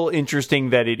still interesting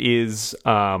that it is,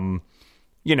 they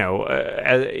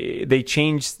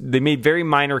made very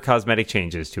minor cosmetic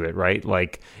changes to it, right?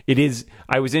 Like it is,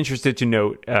 I was interested to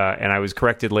note, and I was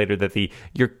corrected later that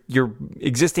your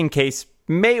existing case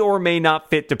may or may not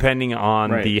fit depending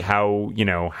on Right. the how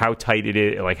tight it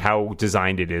is, like how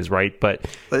designed it is, right? But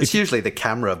It's usually the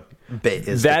camera bit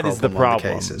is that the is the problem. On the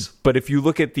problem. cases. But if you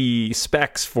look at the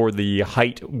specs for the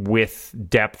height, width,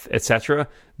 depth, etc.,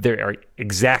 they are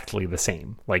exactly the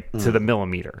same, like to the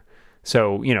millimeter.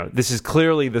 So, this is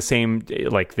clearly the same,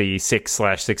 like the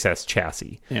 6/6S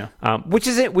chassis. Yeah. Which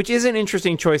is an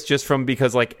interesting choice just from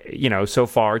because, so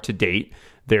far to date,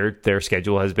 their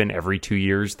schedule has been every 2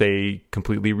 years they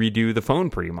completely redo the phone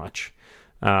pretty much.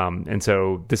 And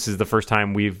so this is the first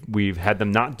time we've had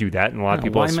them not do that, and a lot of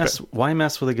people. Why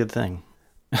mess with a good thing?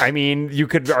 I mean, you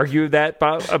could argue that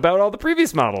about all the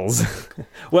previous models.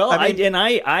 Well,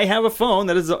 I have a phone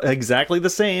that is exactly the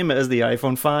same as the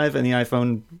iPhone 5 and the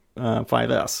iPhone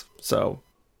 5S. So,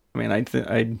 I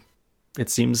mean, it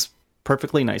seems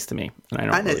perfectly nice to me,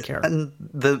 and I don't really care. And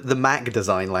the Mac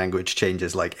design language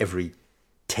changes like every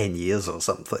 10 years or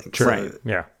something. Sure. So, Right.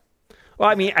 Yeah. Well,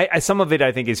 I mean, some of it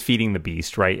I think is feeding the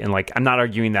beast, right? And I'm not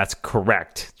arguing that's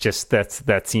correct. Just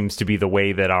that seems to be the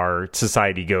way that our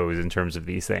society goes in terms of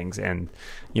these things. And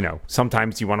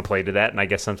sometimes you want to play to that, and I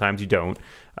guess sometimes you don't.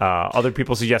 Other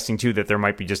people suggesting too that there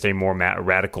might be just a more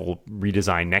radical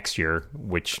redesign next year,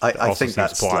 which I also think seems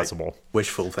that's plausible. like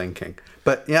wishful thinking.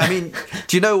 But yeah, I mean,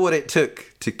 do you know what it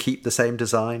took to keep the same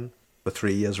design for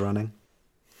 3 years running?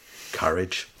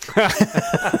 Courage.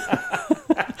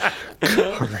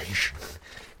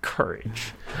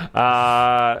 Courage.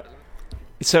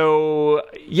 So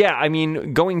yeah, I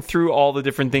mean, going through all the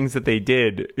different things that they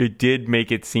did, it did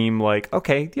make it seem like,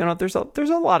 okay, there's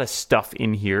a lot of stuff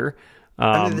in here.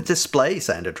 I mean, the display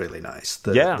sounded really nice.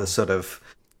 The sort of,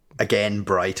 again,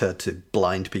 brighter to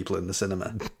blind people in the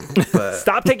cinema. But,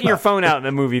 Stop taking your phone out in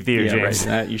the movie theater, Yeah, right. James.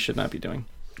 That you should not be doing.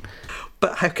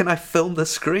 but how can I film the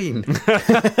screen?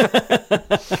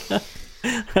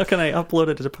 How can I upload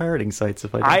it to pirating sites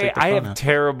if I don't take the I phone have out?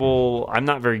 terrible. I'm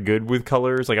not very good with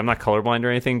colors. Like I'm not colorblind or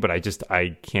anything, but I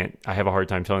can't. I have a hard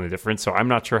time telling the difference. So I'm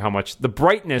not sure how much the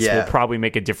brightness will probably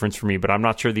make a difference for me, but I'm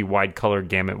not sure the wide color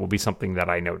gamut will be something that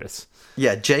I notice.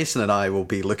 Yeah, Jason and I will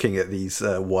be looking at these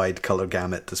wide color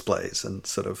gamut displays and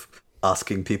sort of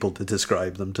asking people to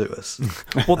describe them to us.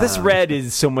 Well, this red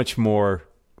is so much more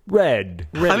red.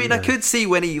 I mean, I could see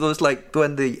when he was like,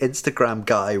 when the Instagram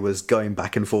guy was going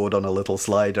back and forward on a little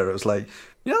slider, it was like,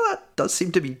 that does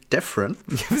seem to be different.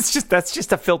 That's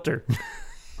just a filter.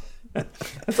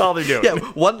 That's all they're doing. Yeah,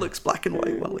 one looks black and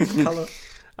white, one looks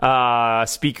color.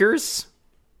 Speakers.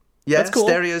 Yeah, That's cool.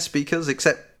 stereo speakers,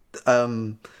 except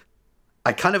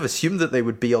I kind of assumed that they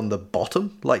would be on the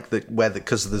bottom,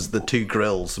 because there's the two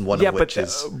grills and one of which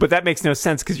is. But that makes no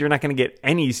sense because you're not going to get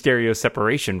any stereo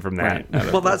separation from that.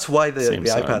 Right. Well, that's why the Same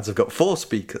side. iPads have got 4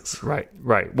 speakers. Right.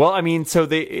 Well, I mean, so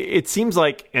it seems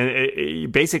like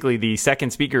basically the second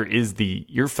speaker is the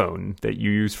earphone that you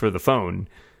use for the phone,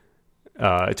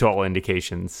 to all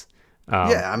indications.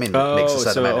 Yeah, I mean, it makes a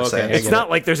certain amount of sense. It's not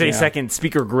like there's a second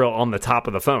speaker grill on the top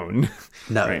of the phone.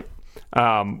 No. Right.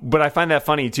 But I find that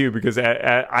funny too because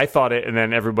I thought it, and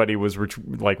then everybody was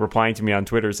replying to me on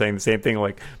Twitter saying the same thing.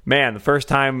 Like, man, the first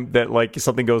time that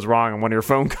something goes wrong on one of your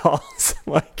phone calls,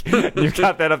 you've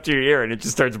got that up to your ear and it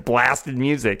just starts blasting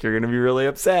music, you're going to be really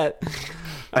upset.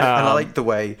 And I like the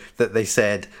way that they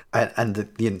said, and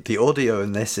the audio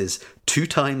in this is 2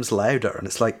 times louder, and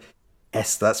it's like,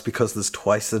 yes, that's because there's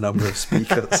twice the number of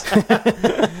speakers.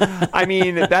 I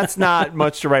mean, that's not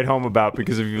much to write home about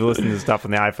because if you listen to stuff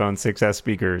on the iPhone 6S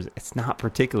speakers, it's not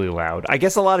particularly loud. I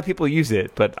guess a lot of people use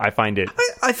it, but I find it.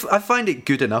 I find it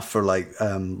good enough for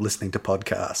listening to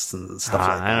podcasts and stuff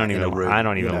like that. I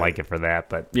don't even like it for that,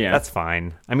 but Yeah. that's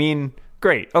fine. I mean,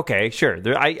 great, okay, sure.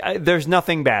 There's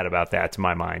nothing bad about that to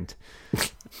my mind.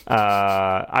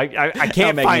 I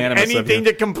can't How find magnanimous of anything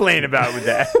you. to complain about with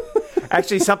that.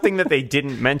 Actually, something that they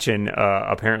didn't mention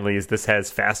apparently is this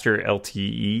has faster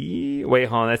LTE. Wait,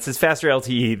 hold on. That says faster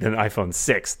LTE than iPhone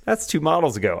 6. That's 2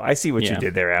 models ago. I see what you Yeah.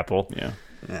 did there, Apple. Yeah.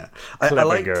 Yeah, I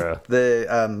like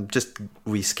the just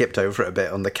we skipped over it a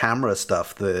bit on the camera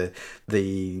stuff. The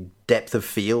depth of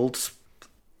field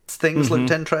things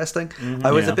looked interesting.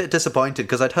 I was a bit disappointed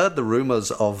because I'd heard the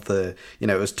rumors of it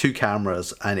was 2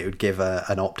 cameras and it would give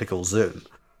an optical zoom.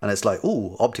 And it's like,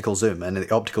 ooh, optical zoom. And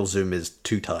the optical zoom is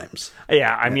 2 times.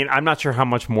 Yeah, I mean, I'm not sure how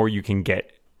much more you can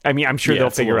get. I mean, I'm sure they'll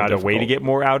it's a figure little out a way to difficult. get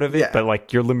more out of it, Yeah.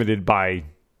 but you're limited by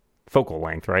focal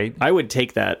length, right? I would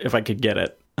take that if I could get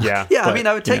it. Yeah. Yeah, I But, mean,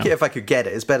 I would take you know. it if I could get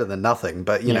it. It's better than nothing.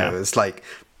 But, Yeah. it's like,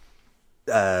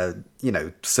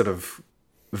 sort of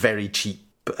very cheap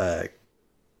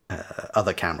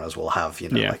other cameras will have,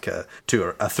 like a 2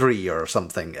 or a 3 or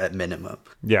something at minimum.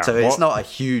 Yeah, so it's not a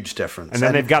huge difference. And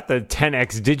then they've got the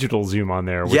 10x digital zoom on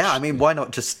there. Which, yeah, I mean, why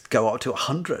not just go up to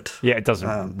 100? Yeah, it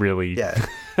doesn't really. Yeah.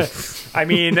 I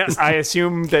mean, I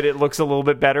assume that it looks a little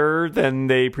bit better than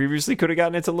they previously could have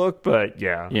gotten it to look, but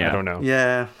yeah. I don't know.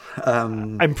 Yeah.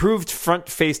 Improved front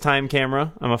FaceTime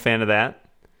camera. I'm a fan of that.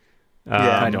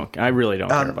 I really don't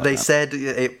care about they that. said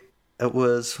it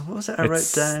was, what was it I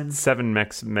wrote down? 7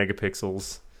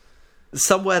 megapixels.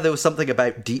 Somewhere there was something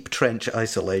about deep trench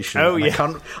isolation. Oh,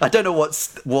 yeah. I don't know what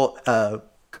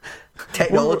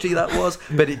technology that was,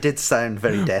 but it did sound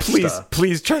very Death Star.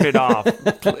 Please turn it off.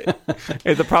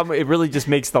 The problem, it really just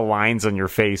makes the lines on your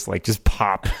face just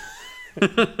pop.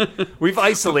 We've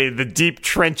isolated the deep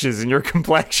trenches in your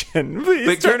complexion.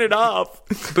 Please turn it off.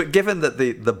 But given that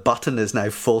the button is now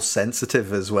force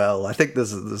sensitive as well, I think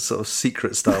there's sort of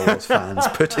secret Star Wars fans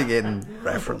putting in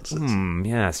references.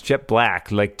 Yes, jet black,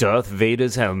 like Darth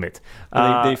Vader's helmet.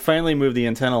 They finally moved the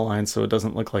antenna line so it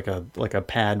doesn't look like a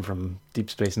pad from Deep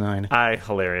Space Nine.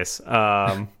 Hilarious.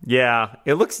 Yeah,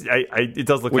 it looks. It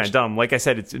does look kind of dumb. Like I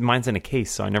said, mine's in a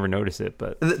case, so I never noticed it.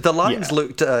 But the lines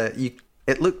looked.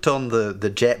 It looked on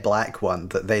the jet black one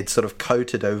that they'd sort of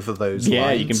coated over those lines.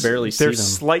 Yeah, you can barely see them. There's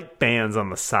slight bands on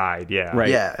the side, yeah. Right.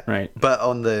 Yeah, right. But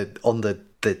on the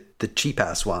cheap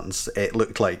ass ones, it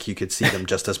looked like you could see them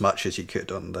just as much as you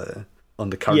could on the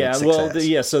current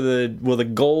 6S. So the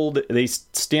gold, they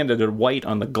stand at a white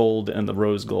on the gold and the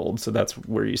rose gold, so that's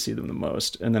where you see them the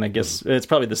most. And then I guess it's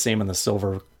probably the same on the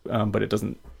silver, but it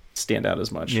doesn't stand out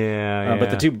as much. Yeah,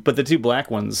 But the two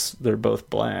black ones, they're both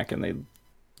black, and they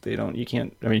don't. You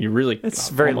can't. I mean, you really. It's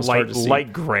very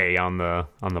light gray on the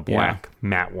black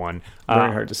matte one.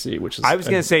 Very hard to see. Which is. I was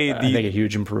going to say I think a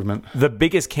huge improvement. The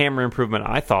biggest camera improvement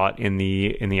I thought in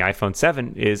the iPhone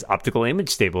 7 is optical image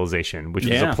stabilization, which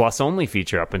was a plus only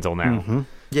feature up until now. Mm-hmm.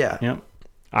 Yeah.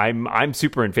 I'm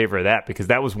super in favor of that because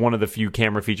that was one of the few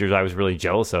camera features I was really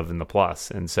jealous of in the Plus,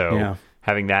 and so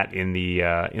having that in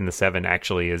the 7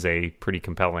 actually is a pretty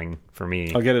compelling for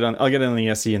me. I'll get it on the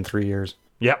SE in 3 years.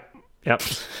 Yep.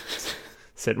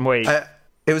 Sit and wait.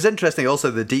 It was interesting. Also,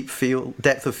 the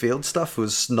depth of field stuff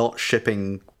was not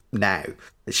shipping now.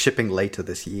 It's shipping later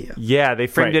this year. Yeah, they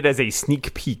framed it as a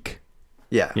sneak peek.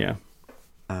 Yeah.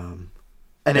 And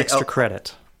extra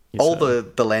credit. All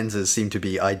the lenses seem to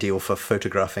be ideal for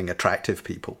photographing attractive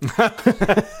people.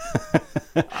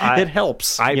 It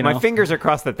helps. My fingers are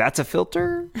crossed that that's a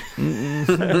filter.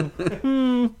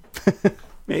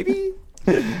 Maybe.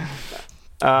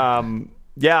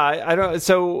 Yeah, I don't.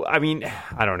 So I mean,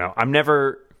 I don't know.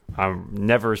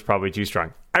 Never is probably too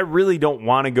strong. I really don't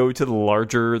want to go to the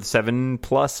larger 7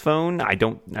 Plus phone. I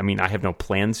have no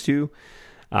plans to.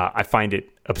 I find it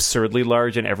absurdly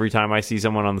large, and every time I see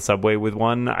someone on the subway with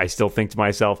one, I still think to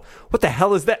myself, "What the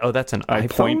hell is that? Oh, that's an iPhone." I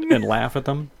point and laugh at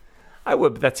them. I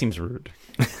would, but that seems rude.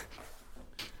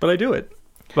 But I do it.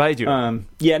 But I do. I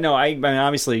mean,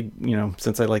 obviously,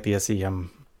 since I like the SE,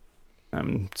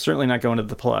 I'm certainly not going to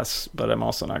the Plus, but I'm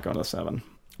also not going to the 7.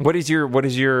 What is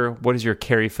your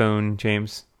carry phone,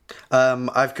 James?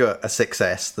 I've got a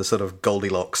 6S, the sort of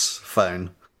Goldilocks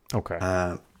phone. Okay.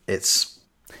 It's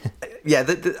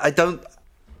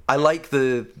I like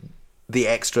the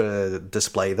extra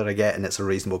display that I get, and it's a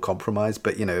reasonable compromise,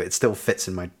 but it still fits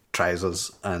in my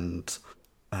trousers, and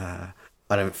I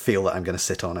don't feel that I'm going to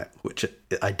sit on it, which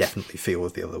I definitely feel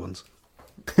with the other ones.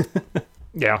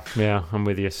 Yeah, I'm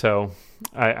with you. So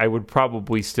I would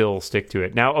probably still stick to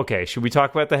it. Now, okay, should we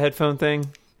talk about the headphone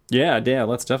thing? Yeah,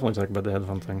 let's definitely talk about the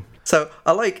headphone thing. So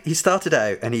he started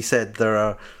out and he said there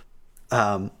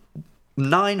are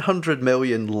 900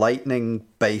 million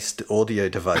lightning-based audio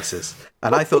devices.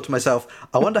 And I thought to myself,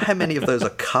 I wonder how many of those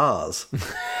are cars.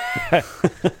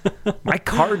 My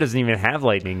car doesn't even have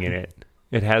lightning in it.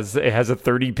 It has a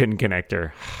 30-pin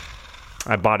connector.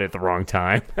 I bought it at the wrong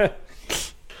time.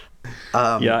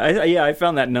 I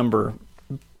found that number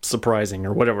surprising,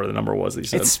 or whatever the number was that he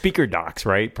said. It's speaker docks,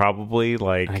 right? Probably,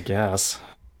 I guess.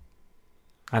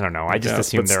 I don't know. I just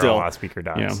assumed there are a lot of speaker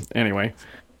docks. Yeah. Anyway,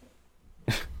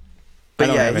 but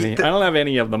I don't have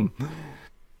any of them.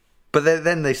 But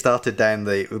then they started down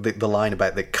the line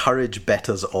about the courage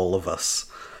betters all of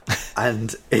us,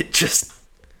 and it just.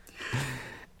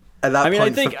 At that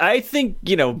point, I think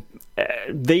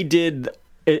they did.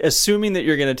 Assuming that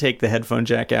you're going to take the headphone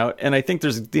jack out, and I think there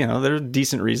are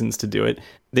decent reasons to do it.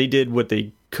 They did what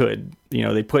they could.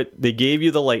 They gave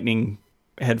you the Lightning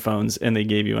headphones and they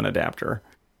gave you an adapter.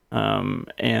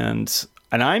 And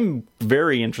I'm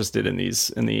very interested in the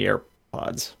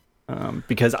AirPods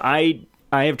because I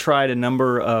have tried a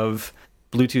number of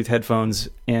Bluetooth headphones,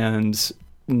 and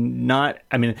not,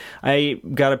 I mean, I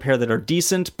got a pair that are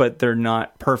decent, but they're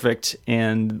not perfect.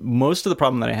 And most of the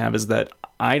problem that I have is that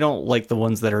I don't like the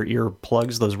ones that are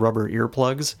earplugs, those rubber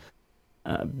earplugs.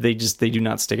 They do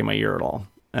not stick in my ear at all.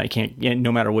 I can't,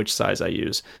 no matter which size I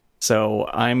use. So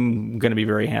I'm going to be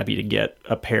very happy to get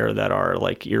a pair that are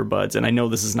like earbuds. And I know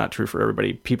this is not true for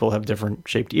everybody. People have different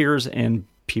shaped ears, and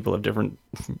people have different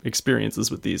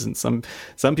experiences with these. And some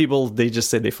people, they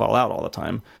just say they fall out all the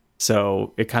time.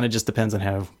 So it kind of just depends on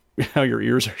how your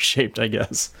ears are shaped, I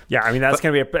guess. Yeah, I mean, that's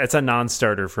going to be it's a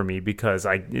non-starter for me because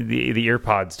the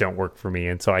earpods don't work for me,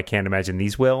 and so I can't imagine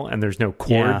these will, and there's no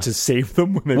cord to save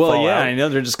them when they fall out. Well, yeah, I know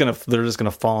they're just gonna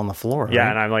fall on the floor. Yeah,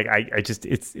 right? and I'm like, I just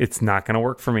it's not going to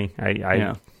work for me.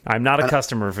 I'm not a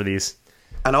customer for these.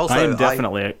 And also, I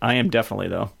am definitely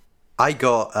though. I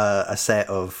got a set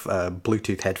of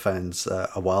Bluetooth headphones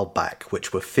a while back,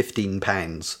 which were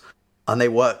 £15, and they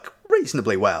work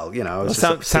reasonably well.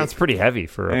 Sounds pretty heavy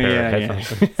for a pair of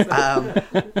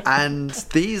headphones. And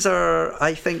these are,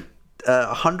 I think,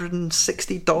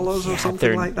 $160 or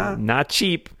something like that. Not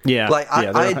cheap. Yeah, like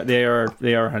they are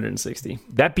 $160.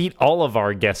 That beat all of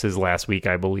our guesses last week,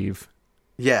 I believe.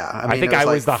 Yeah, I think I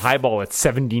was the highball at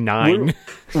 79.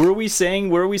 Were we saying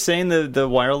the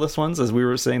wireless ones as we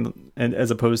were saying, and as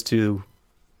opposed to?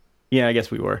 Yeah, I guess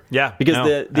we were. Yeah, because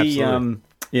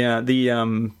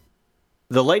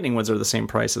the Lightning ones are the same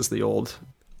price as the old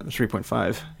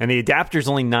 3.5, and the adapter's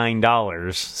only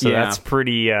 $9. So that's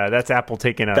pretty. That's Apple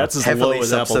taking a. That's as low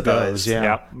as Apple goes.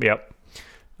 Yeah. Yep.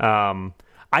 The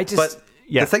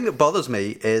thing that bothers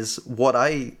me is what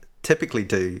I typically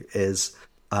do is,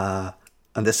 and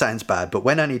this sounds bad, but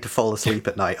when I need to fall asleep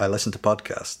at night, I listen to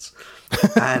podcasts,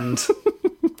 and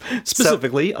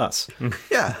specifically us.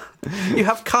 Yeah, you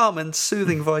have calm and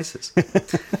soothing voices.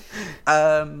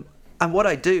 And what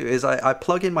I do is I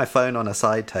plug in my phone on a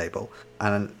side table,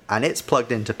 and it's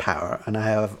plugged into power, and I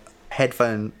have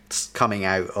headphones coming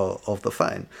out of the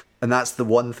phone. And that's the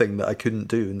one thing that I couldn't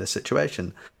do in this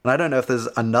situation. And I don't know if there's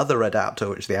another adapter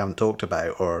which they haven't talked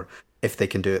about, or if they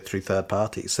can do it through third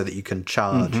parties so that you can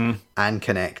charge and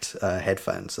connect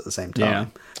headphones at the same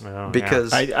time. Yeah.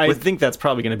 Because I think that's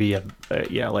probably going to be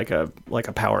like a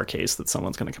power case that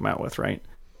someone's going to come out with, right?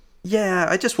 Yeah,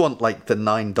 I just want like the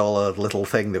 $9 little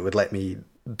thing that would let me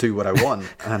do what I want,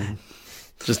 and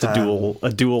just a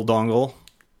dual dongle.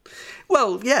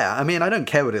 Well, yeah, I mean, I don't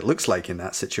care what it looks like in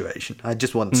that situation. I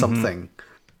just want something.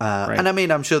 Right. And I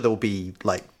mean, I'm sure there'll be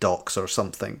like docks or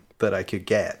something that I could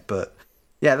get, but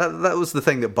yeah, that was the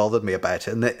thing that bothered me about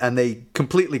it, and they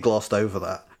completely glossed over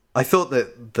that. I thought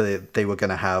that they were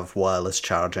going to have wireless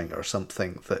charging or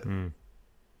something that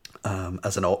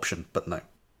as an option, but no.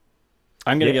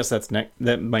 I'm going to guess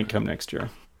that might come next year.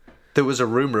 There was a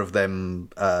rumor of them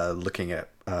looking at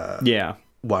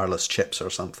wireless chips or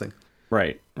something.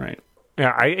 Right.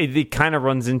 Yeah, it kind of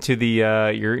runs into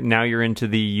the you're into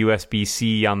the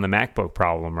USB-C on the MacBook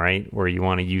problem, right? Where you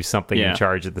want to use something and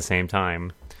charge at the same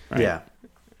time. Right? Yeah.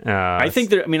 I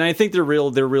think their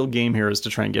real game here is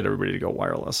to try and get everybody to go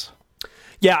wireless.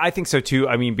 Yeah, I think so too.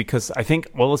 I mean, because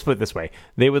let's put it this way.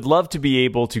 They would love to be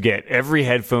able to get every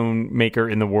headphone maker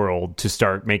in the world to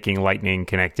start making Lightning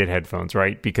connected headphones,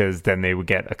 right? Because then they would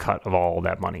get a cut of all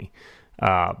that money.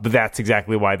 But that's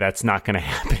exactly why that's not going to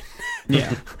happen.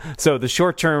 Yeah. So the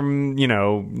short-term,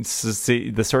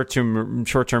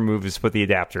 short-term move is to put the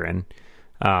adapter in.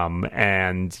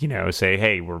 And say,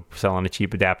 hey, we're selling a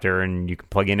cheap adapter and you can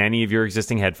plug in any of your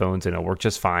existing headphones and it'll work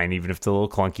just fine, even if it's a little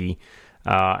clunky.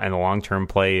 And the long-term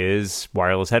play is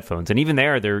wireless headphones. And even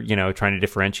there, they're, trying to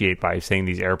differentiate by saying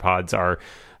these AirPods are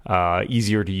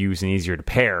easier to use and easier to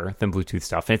pair than Bluetooth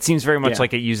stuff. And it seems very much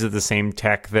like it uses the same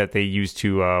tech that they use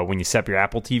to when you set up your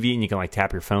Apple TV and you can like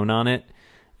tap your phone on it.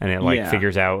 And it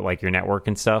figures out like your network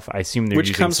and stuff. I assume they're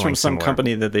using comes from some similar.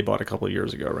 Company that they bought a couple of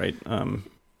years ago, right?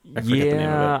 I forget the name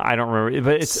of it. I don't remember,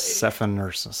 but it's Cephin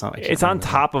or something. It's on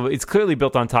top of. It's clearly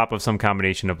built on top of some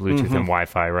combination of Bluetooth and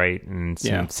Wi-Fi, right? And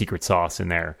some secret sauce in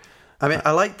there. I mean, I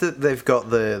like that they've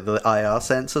got the IR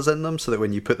sensors in them, so that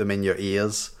when you put them in your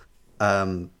ears,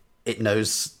 it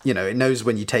knows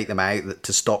when you take them out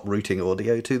to stop routing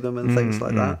audio to them and things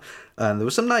like that. And there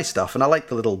was some nice stuff, and I like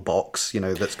the little box,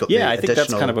 that's got the I think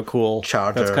that's kind of a cool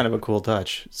charger. That's kind of a cool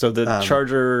touch. So the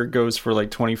charger goes for like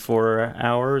 24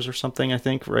 hours or something, I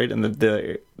think, right? And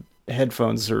the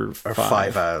headphones are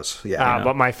 5 hours. Yeah.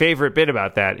 But my favorite bit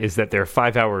about that is that they're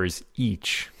 5 hours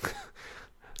each.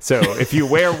 So if you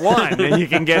wear one, then you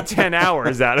can get 10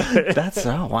 hours out of it. That's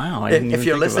wow! If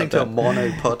you're listening to a mono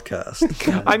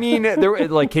podcast, I mean,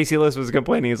 like Casey Lewis was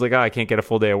complaining. He's like, "Oh, I can't get a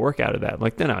full day of work out of that." I'm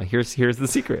like, no. Here's the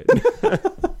secret.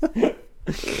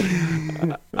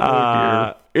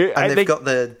 And they've got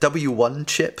the W1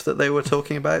 chip that they were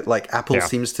talking about. Like Apple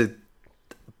seems to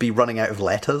be running out of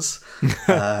letters.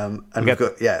 And we've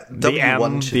got the W1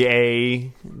 M, chip. the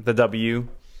A, the W.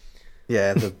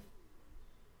 Yeah, the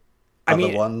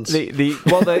other ones.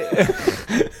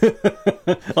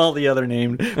 All the other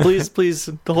named. Please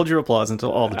hold your applause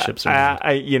until all the chips are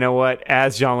named. You know what?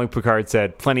 As Jean-Luc Picard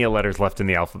said, plenty of letters left in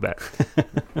the alphabet.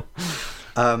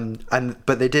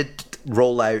 But they did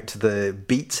roll out the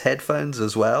Beats headphones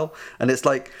as well, and it's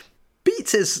like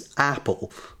Beats is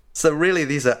Apple, so really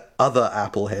these are other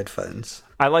Apple headphones.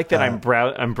 I like that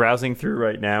I'm browsing through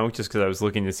right now just because I was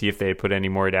looking to see if they had put any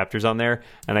more adapters on there,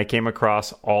 and I came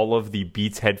across all of the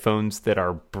Beats headphones that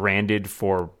are branded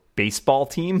for baseball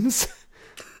teams.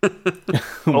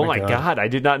 Oh my God, I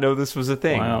did not know this was a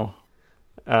thing. Wow.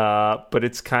 But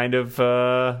it's kind of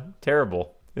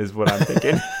terrible, is what I'm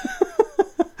thinking.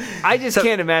 I just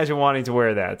can't imagine wanting to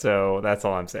wear that, so that's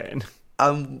all I'm saying.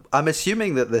 I'm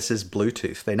assuming that this is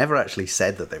Bluetooth. They never actually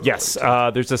said that they were Yes,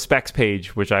 Bluetooth. There's a specs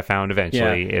page, which I found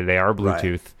eventually. Yeah. They are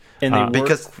Bluetooth. Right. And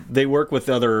they work with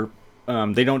other...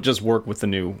 they don't just work with the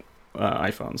new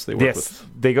iPhones. They work with...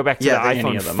 They go back to the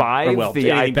iPhone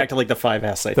 5. Back to like the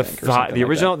 5S, I think. The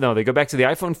original... No, they go back to the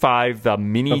iPhone 5, the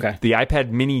Mini, the iPad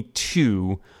Mini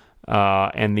 2,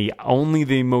 and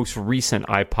the most recent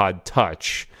iPod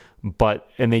Touch.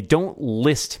 And they don't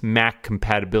list Mac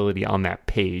compatibility on that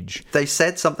page. They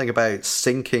said something about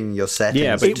syncing your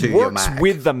settings to your Mac. It works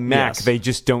with the Mac. Yes. They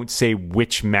just don't say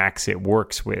which Macs it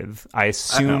works with. I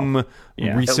assume...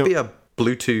 It'll be a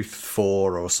Bluetooth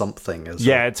 4 or something.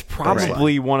 It's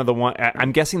probably one of the ones...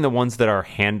 I'm guessing the ones that are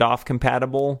handoff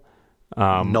compatible.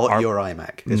 Not your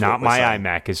iMac. Not my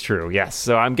iMac is true, yes.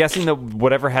 So I'm guessing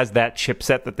whatever has that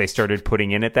chipset that they started putting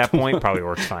in at that point probably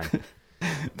works fine.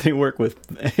 They work with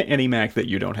any Mac that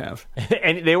you don't have.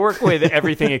 And they work with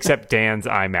everything except Dan's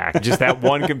iMac. Just that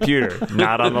one computer,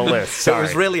 not on the list. Sorry. It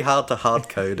was really hard to hard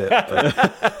code it.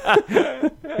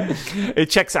 It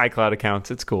checks iCloud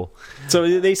accounts. It's cool.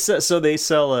 So they still sell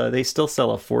a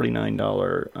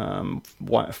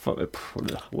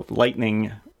 $49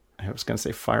 Lightning. I was going to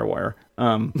say FireWire.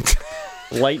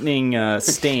 Lightning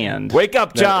stand. Wake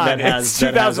up, John! That has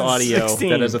audio.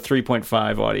 That has a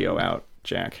 3.5 audio out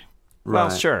jack.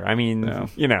 Well, sure. I mean,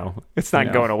 it's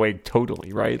not going away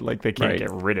totally, right? Like, they can't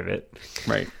get rid of it.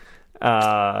 Right.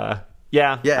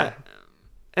 Yeah.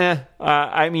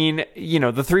 I mean, the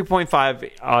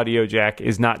 3.5 audio jack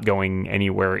is not going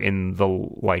anywhere in the,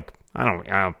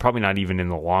 probably not even in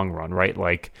the long run, right?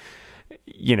 Like,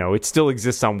 it still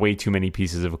exists on way too many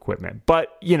pieces of equipment.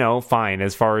 But, fine.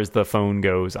 As far as the phone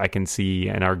goes, I can see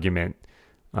an argument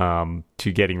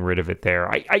to getting rid of it there.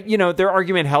 Their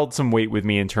argument held some weight with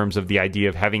me in terms of the idea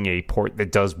of having a port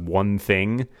that does one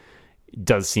thing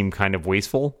does seem kind of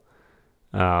wasteful.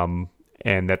 And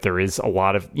that there is a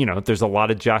lot of, there's a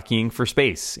lot of jockeying for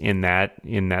space in that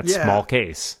small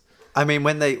case. I mean,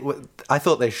 I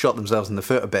thought they shot themselves in the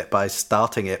foot a bit by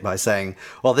starting it by saying,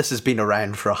 well, this has been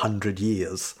around for 100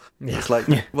 years. Yeah. It's like,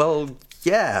 well,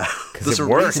 yeah, there's a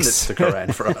reason it stuck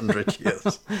around for 100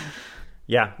 years.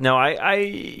 Yeah, no,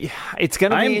 it's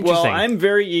going to be interesting. Well, I'm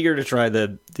very eager to try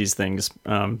these things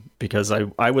because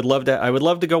I would love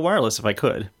to go wireless if I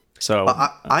could. So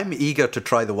I'm eager to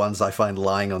try the ones I find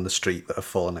lying on the street that have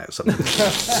fallen out.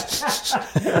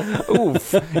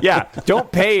 Oof! Yeah,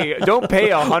 don't pay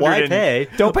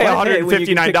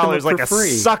 $159 like a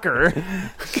sucker.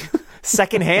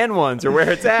 Secondhand ones are where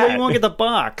it's at. Well, you won't get the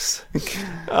box. You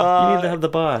need to have the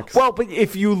box. Well, but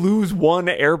if you lose one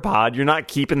AirPod, you're not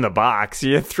keeping the box.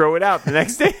 You throw it out the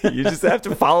next day. You just have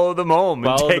to follow them home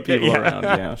and take the people around.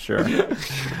 Yeah, sure.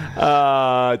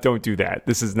 Don't do that.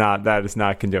 That is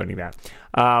not condoning that.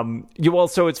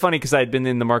 So it's funny because I had been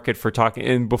in the market for talking,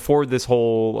 and before this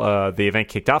whole the event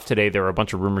kicked off today, there were a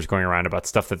bunch of rumors going around about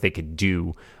stuff that they could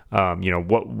do.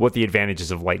 What the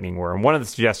advantages of Lightning were, and one of the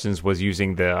suggestions was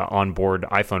using the onboard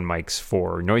iPhone mics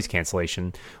for noise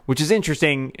cancellation, which is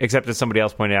interesting. Except as somebody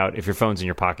else pointed out, if your phone's in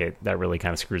your pocket, that really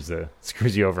kind of screws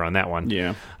you over on that one.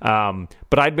 Yeah.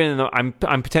 But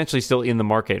I'm potentially still in the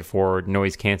market for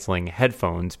noise canceling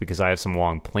headphones because I have some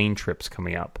long plane trips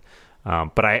coming up.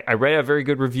 But I read a very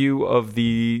good review of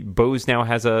the Bose now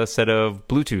has a set of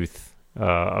Bluetooth,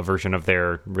 a version of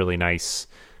their really nice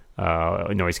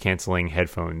noise canceling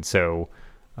headphones. So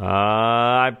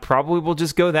I probably will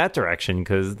just go that direction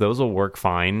because those will work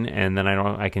fine, and then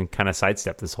I can kind of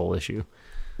sidestep this whole issue.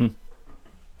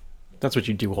 That's what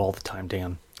you do all the time,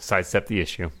 Dan. Sidestep the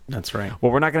issue. That's right.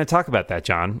 Well, we're not going to talk about that,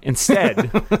 John.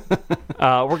 Instead,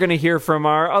 we're going to hear from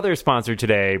our other sponsor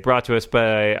today, brought to us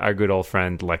by our good old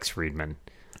friend Lex Friedman.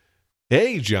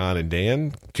 Hey, John and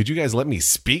Dan. Could you guys let me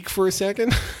speak for a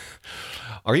second?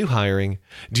 Are you hiring?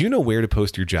 Do you know where to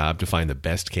post your job to find the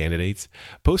best candidates?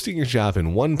 Posting your job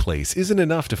in one place isn't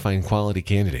enough to find quality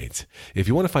candidates. If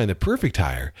you want to find the perfect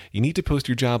hire, you need to post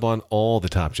your job on all the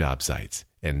top job sites.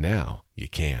 And now you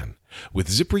can. With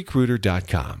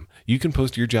ZipRecruiter.com, you can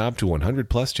post your job to 100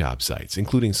 plus job sites,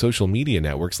 including social media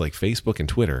networks like Facebook and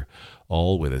Twitter,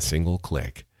 all with a single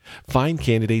click. Find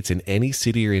candidates in any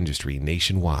city or industry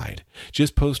nationwide.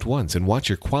 Just post once and watch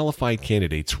your qualified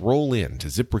candidates roll in to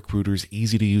ZipRecruiter's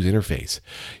easy-to-use interface.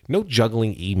 No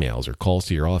juggling emails or calls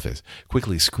to your office.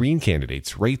 Quickly screen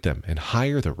candidates, rate them, and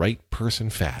hire the right person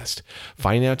fast.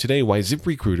 Find out today why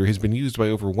ZipRecruiter has been used by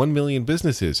over 1 million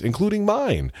businesses, including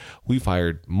mine. We've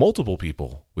hired multiple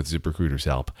people with ZipRecruiter's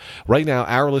help. Right now,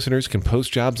 our listeners can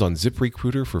post jobs on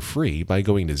ZipRecruiter for free by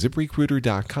going to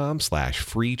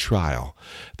ZipRecruiter.com/free trial.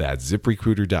 That's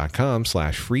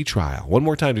ZipRecruiter.com/free trial. One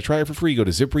more time, to try it for free, go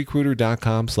to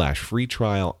ZipRecruiter.com/free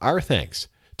trial. Our thanks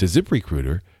to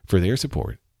ZipRecruiter for their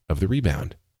support of The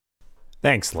Rebound.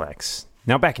 Thanks, Lex.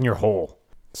 Now back in your hole.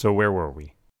 So where were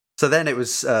we? So then it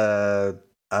was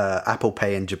Apple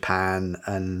Pay in Japan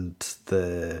and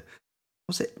the...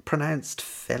 Was it pronounced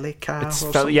Felica or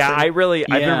something? Yeah, I've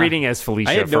been reading as Felicia.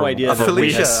 I had no idea.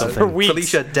 Felicia, weeks.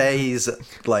 Felicia Day's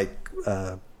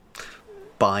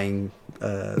buying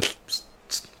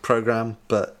program,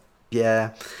 but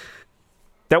yeah.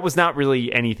 That was not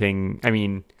really anything. I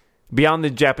mean, beyond the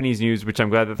Japanese news, which I'm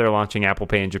glad that they're launching Apple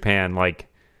Pay in Japan,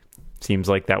 seems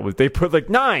like that was... They put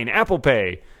 9 Apple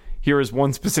Pay. Here is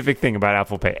one specific thing about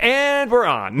Apple Pay. And we're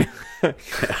on. So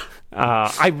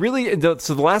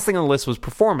the last thing on the list was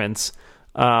performance,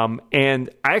 and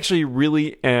I actually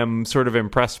really am sort of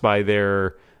impressed by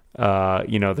their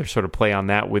sort of play on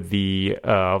that with the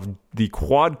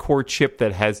quad core chip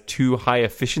that has 2 high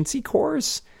efficiency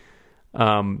cores.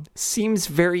 Seems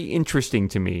very interesting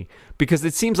to me, because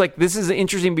it seems like this is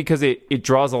interesting because it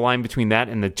draws a line between that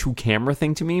and the 2 camera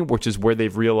thing to me, which is where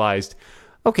they've realized,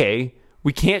 okay,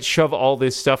 we can't shove all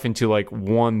this stuff into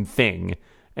one thing.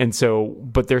 And so,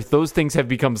 but those things have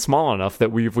become small enough that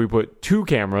if we put 2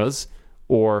 cameras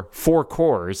or 4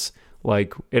 cores,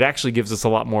 it actually gives us a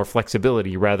lot more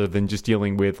flexibility rather than just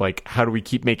dealing with how do we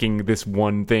keep making this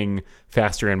one thing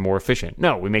faster and more efficient?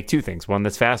 No, we make 2 things, one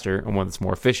that's faster and one that's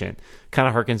more efficient. Kind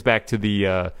of harkens back to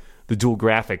the dual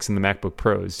graphics in the MacBook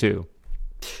Pros too.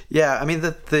 Yeah, I mean,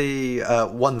 the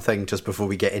one thing just before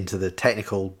we get into the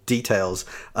technical details,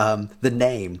 the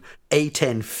name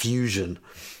A10 Fusion.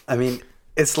 I mean,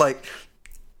 it's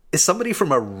is somebody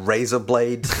from a razor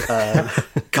blade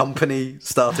company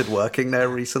started working there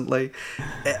recently?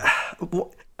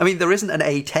 I mean, there isn't an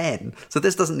A10, so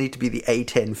this doesn't need to be the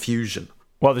A10 Fusion.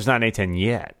 Well, there's not an A10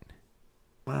 yet.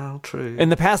 Well, true. In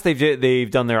the past, they've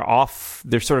done their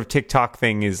sort of TikTok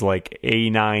thing is A9,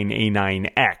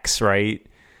 A9X, right?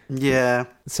 Yeah.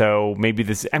 So maybe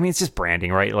this... I mean, it's just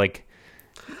branding, right?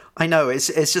 I know, it's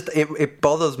just, it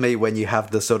bothers me when you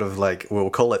have the sort of we'll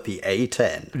call it the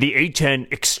A10. The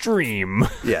A10 Extreme.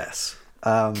 Yes.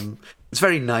 It's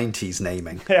very 90s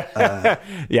naming. Yeah,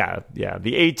 the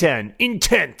A10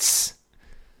 Intense.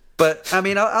 But, I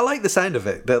mean, I like the sound of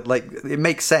it. That it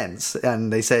makes sense.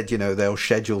 And they said, they'll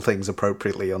schedule things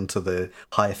appropriately onto the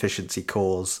high-efficiency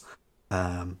cores.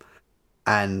 And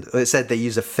it said they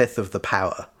use 1/5 of the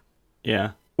power.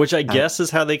 Yeah. Which I guess is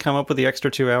how they come up with the extra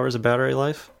 2 hours of battery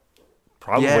life.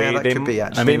 Probably. Yeah, that could be,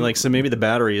 actually. I mean, so maybe the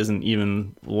battery isn't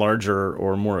even larger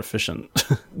or more efficient.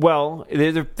 Well,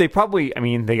 they probably, I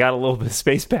mean, they got a little bit of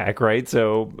space back, right?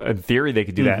 So in theory, they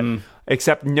could do that.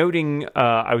 Except noting,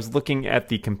 I was looking at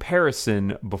the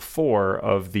comparison before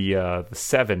of the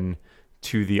 7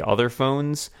 to the other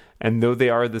phones, and though they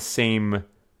are the same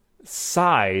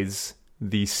size,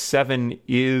 the 7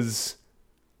 is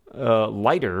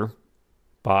lighter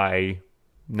by...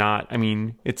 I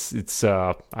mean, it's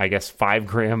I guess 5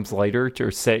 grams lighter,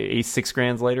 or say 6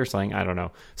 grams lighter, something. I don't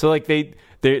know. So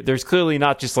there's clearly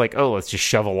not just let's just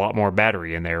shove a lot more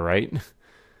battery in there, right?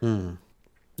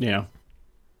 Yeah.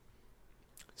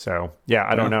 So yeah,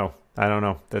 I don't know.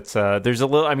 That's there's a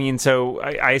little. I mean, so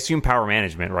I assume power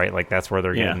management, right? That's where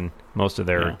they're getting most of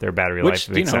their battery life.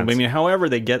 Which I mean, however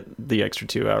they get the extra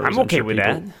 2 hours, I'm okay with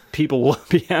that. People will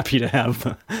be happy to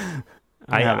have.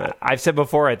 I've said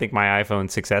before, I think my iPhone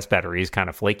 6S battery is kind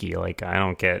of flaky. I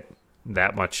don't get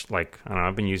that much. I don't know.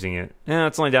 I've been using it.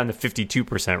 It's only down to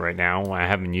 52% right now. I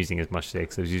haven't been using as much today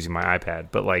because I was using my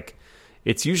iPad. But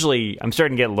it's usually, I'm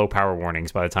starting to get low power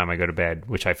warnings by the time I go to bed,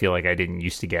 which I feel like I didn't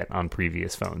used to get on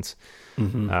previous phones.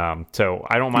 So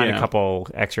I don't mind a couple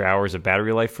extra hours of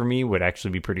battery life for me would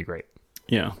actually be pretty great.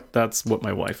 Yeah, that's what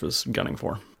my wife is gunning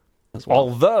for. as well.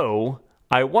 Although,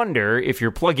 I wonder if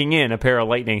you're plugging in a pair of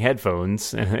Lightning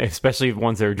headphones, especially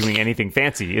ones that are doing anything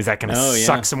fancy, is that going to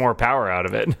suck some more power out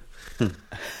of it?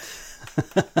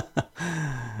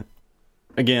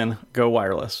 Again, go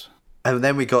wireless. And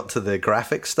then we got to the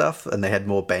graphics stuff, and they had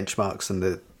more benchmarks,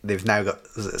 and they've now got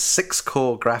a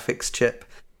 6-core graphics chip,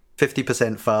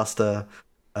 50% faster,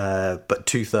 but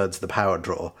 2/3 the power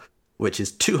draw, which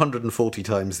is 240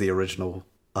 times the original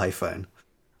iPhone.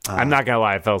 I'm not going to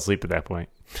lie, I fell asleep at that point.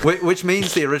 Which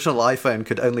means the original iPhone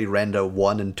could only render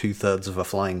 1 2/3 of a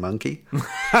flying monkey.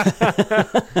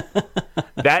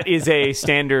 That is a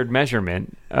standard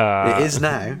measurement. It is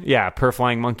now. Yeah, per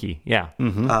flying monkey. Yeah.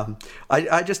 Mm-hmm.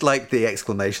 I just like the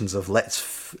exclamations of "Let's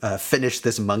finish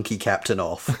this monkey captain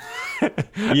off."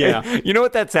 Yeah. You know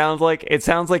what that sounds like? It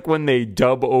sounds like when they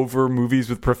dub over movies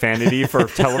with profanity for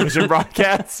television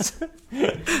broadcasts.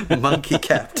 Monkey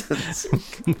captains.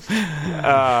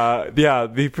 Yeah,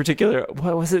 the particular,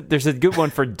 what was it? There's a good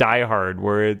one for Die Hard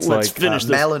where it's Let's like finish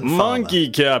this Melon Farmer. monkey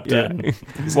captain.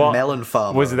 Well, Melon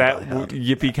Farmer. was that Die Hard.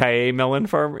 Yippee-ki-yay Melon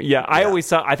Farmer? Yeah, I always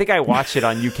saw, I think I watched it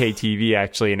on UK TV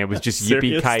actually, and it was just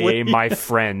Yippee-ki-yay Seriously? my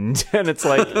friend. And it's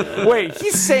like, wait,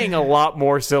 he's saying a lot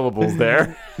more syllables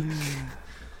there.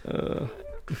 Now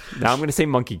I'm going to say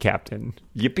monkey captain.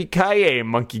 Yippee-ki-yay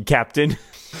monkey captain.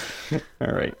 All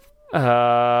right.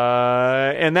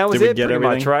 And that was Did we it get pretty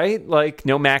much, everything? right? Like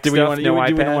no Mac Do we stuff, want to? no We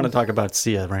iPad. don't want to talk about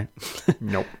Sia, right?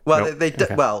 Nope. Well,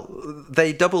 Nope.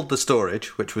 they doubled the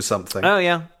storage, which was something. Oh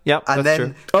yeah, yep. and that's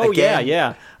then true. Oh again,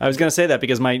 yeah. I was gonna say that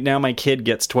because my kid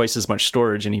gets twice as much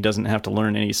storage and he doesn't have to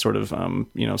learn any sort of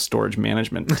storage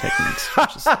management techniques.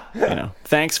 Which is,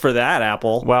 thanks for that,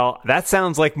 Apple. Well, that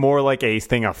sounds like more like a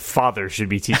thing a father should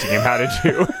be teaching him how to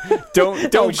do.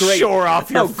 Don't great. shore off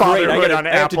your fatherhood on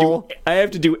Apple. I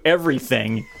have to do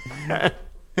everything. I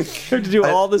have to do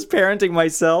all this parenting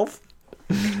myself.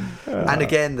 And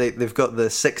again, they've got the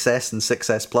 6S and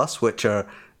 6S Plus, which are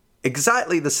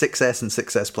exactly the 6S and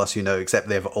 6S Plus, except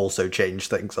they've also changed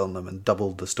things on them and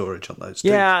doubled the storage on those too.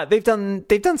 Yeah, they've done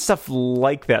stuff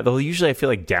like that. Though usually I feel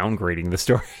like downgrading the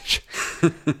storage.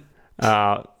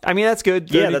 I mean that's good.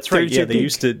 Yeah, that's right. 32 Yeah,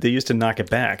 gig. they used to knock it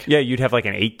back. Yeah, you'd have like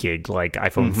an 8 gig, like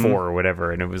iPhone 4 or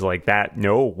whatever, and it was like that.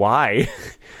 No, why?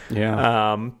 Yeah.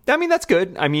 I mean that's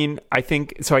good. I mean, I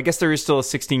think so. I guess there is still a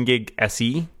 16 gig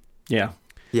SE. Yeah.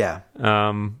 Yeah.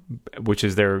 Which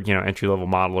is their entry level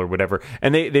model or whatever,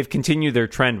 and they've continued their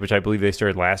trend, which I believe they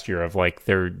started last year, of like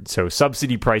so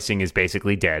subsidy pricing is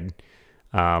basically dead.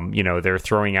 They're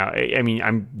throwing out. I mean,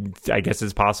 I guess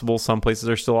it's possible some places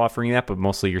are still offering that, but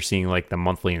mostly you're seeing like the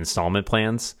monthly installment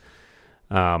plans.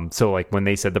 So like when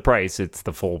they said the price, it's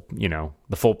the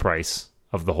full price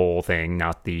of the whole thing,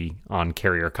 not the on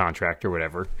carrier contract or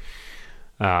whatever.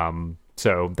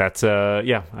 So that's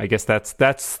I guess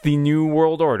that's the new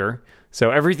world order. So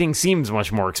everything seems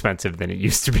much more expensive than it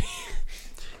used to be.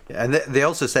 And they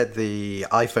also said the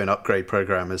iPhone upgrade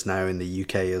program is now in the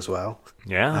UK as well.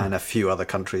 Yeah. And a few other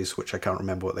countries, which I can't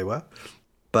remember what they were.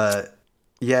 But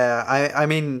yeah, I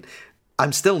mean,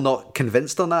 I'm still not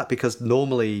convinced on that because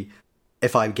normally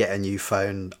if I get a new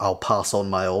phone, I'll pass on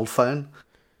my old phone.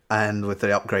 And with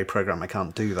the upgrade program, I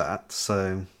can't do that.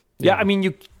 So Yeah, I mean,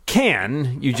 you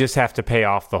just have to pay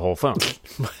off the whole phone.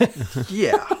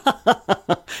 yeah.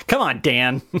 Come on,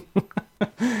 Dan.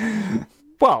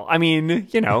 Well, I mean,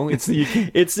 it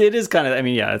It is kind of. I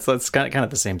mean, yeah, it's kind of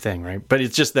the same thing, right? But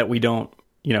it's just that we don't.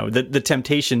 The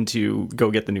temptation to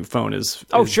go get the new phone is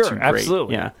sure, too great.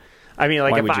 absolutely. Yeah. I mean,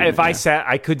 like Why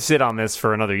I could sit on this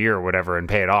for another year or whatever and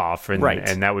pay it off, and Right.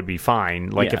 and that would be fine.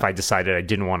 Like Yeah. if I decided I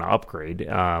didn't want to upgrade.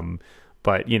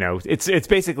 But it's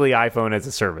basically iPhone as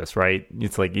a service, right?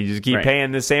 It's like you just keep Right.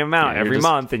 paying the same amount Yeah, you're every just-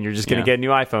 month, and you're just going to yeah. get a new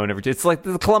iPhone every. It's like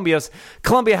the Columbia House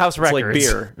It's Records. like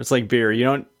beer. It's like beer.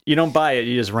 You don't buy it.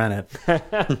 You just rent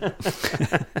it.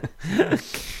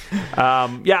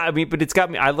 Yeah, I mean, but it's got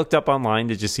me. I looked up online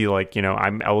to just see, like,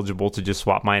 I'm eligible to just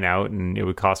swap mine out, and it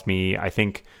would cost me, I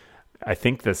think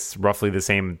this roughly the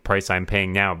same price I'm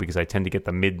paying now because I tend to get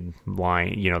the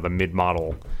mid-line, the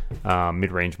mid-model,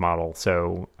 mid-range model.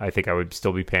 So I think I would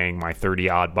still be paying my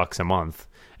 $30-odd a month.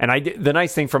 And the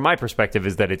nice thing from my perspective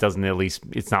is that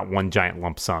it's not one giant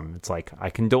lump sum. It's like I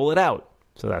can dole it out,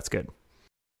 so that's good.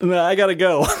 I gotta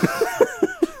go.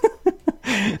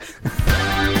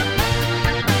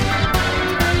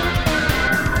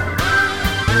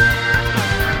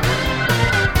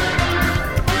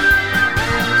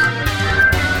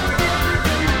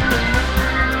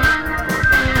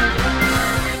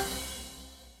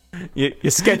 You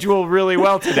schedule really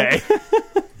well today.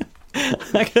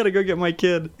 I gotta go get my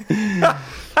kid.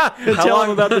 Tell him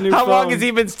about the new How phone. long has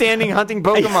he been standing hunting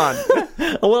Pokemon?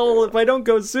 Well, if I don't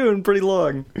go soon, pretty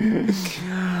long.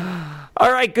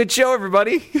 All right, good show,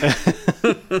 everybody.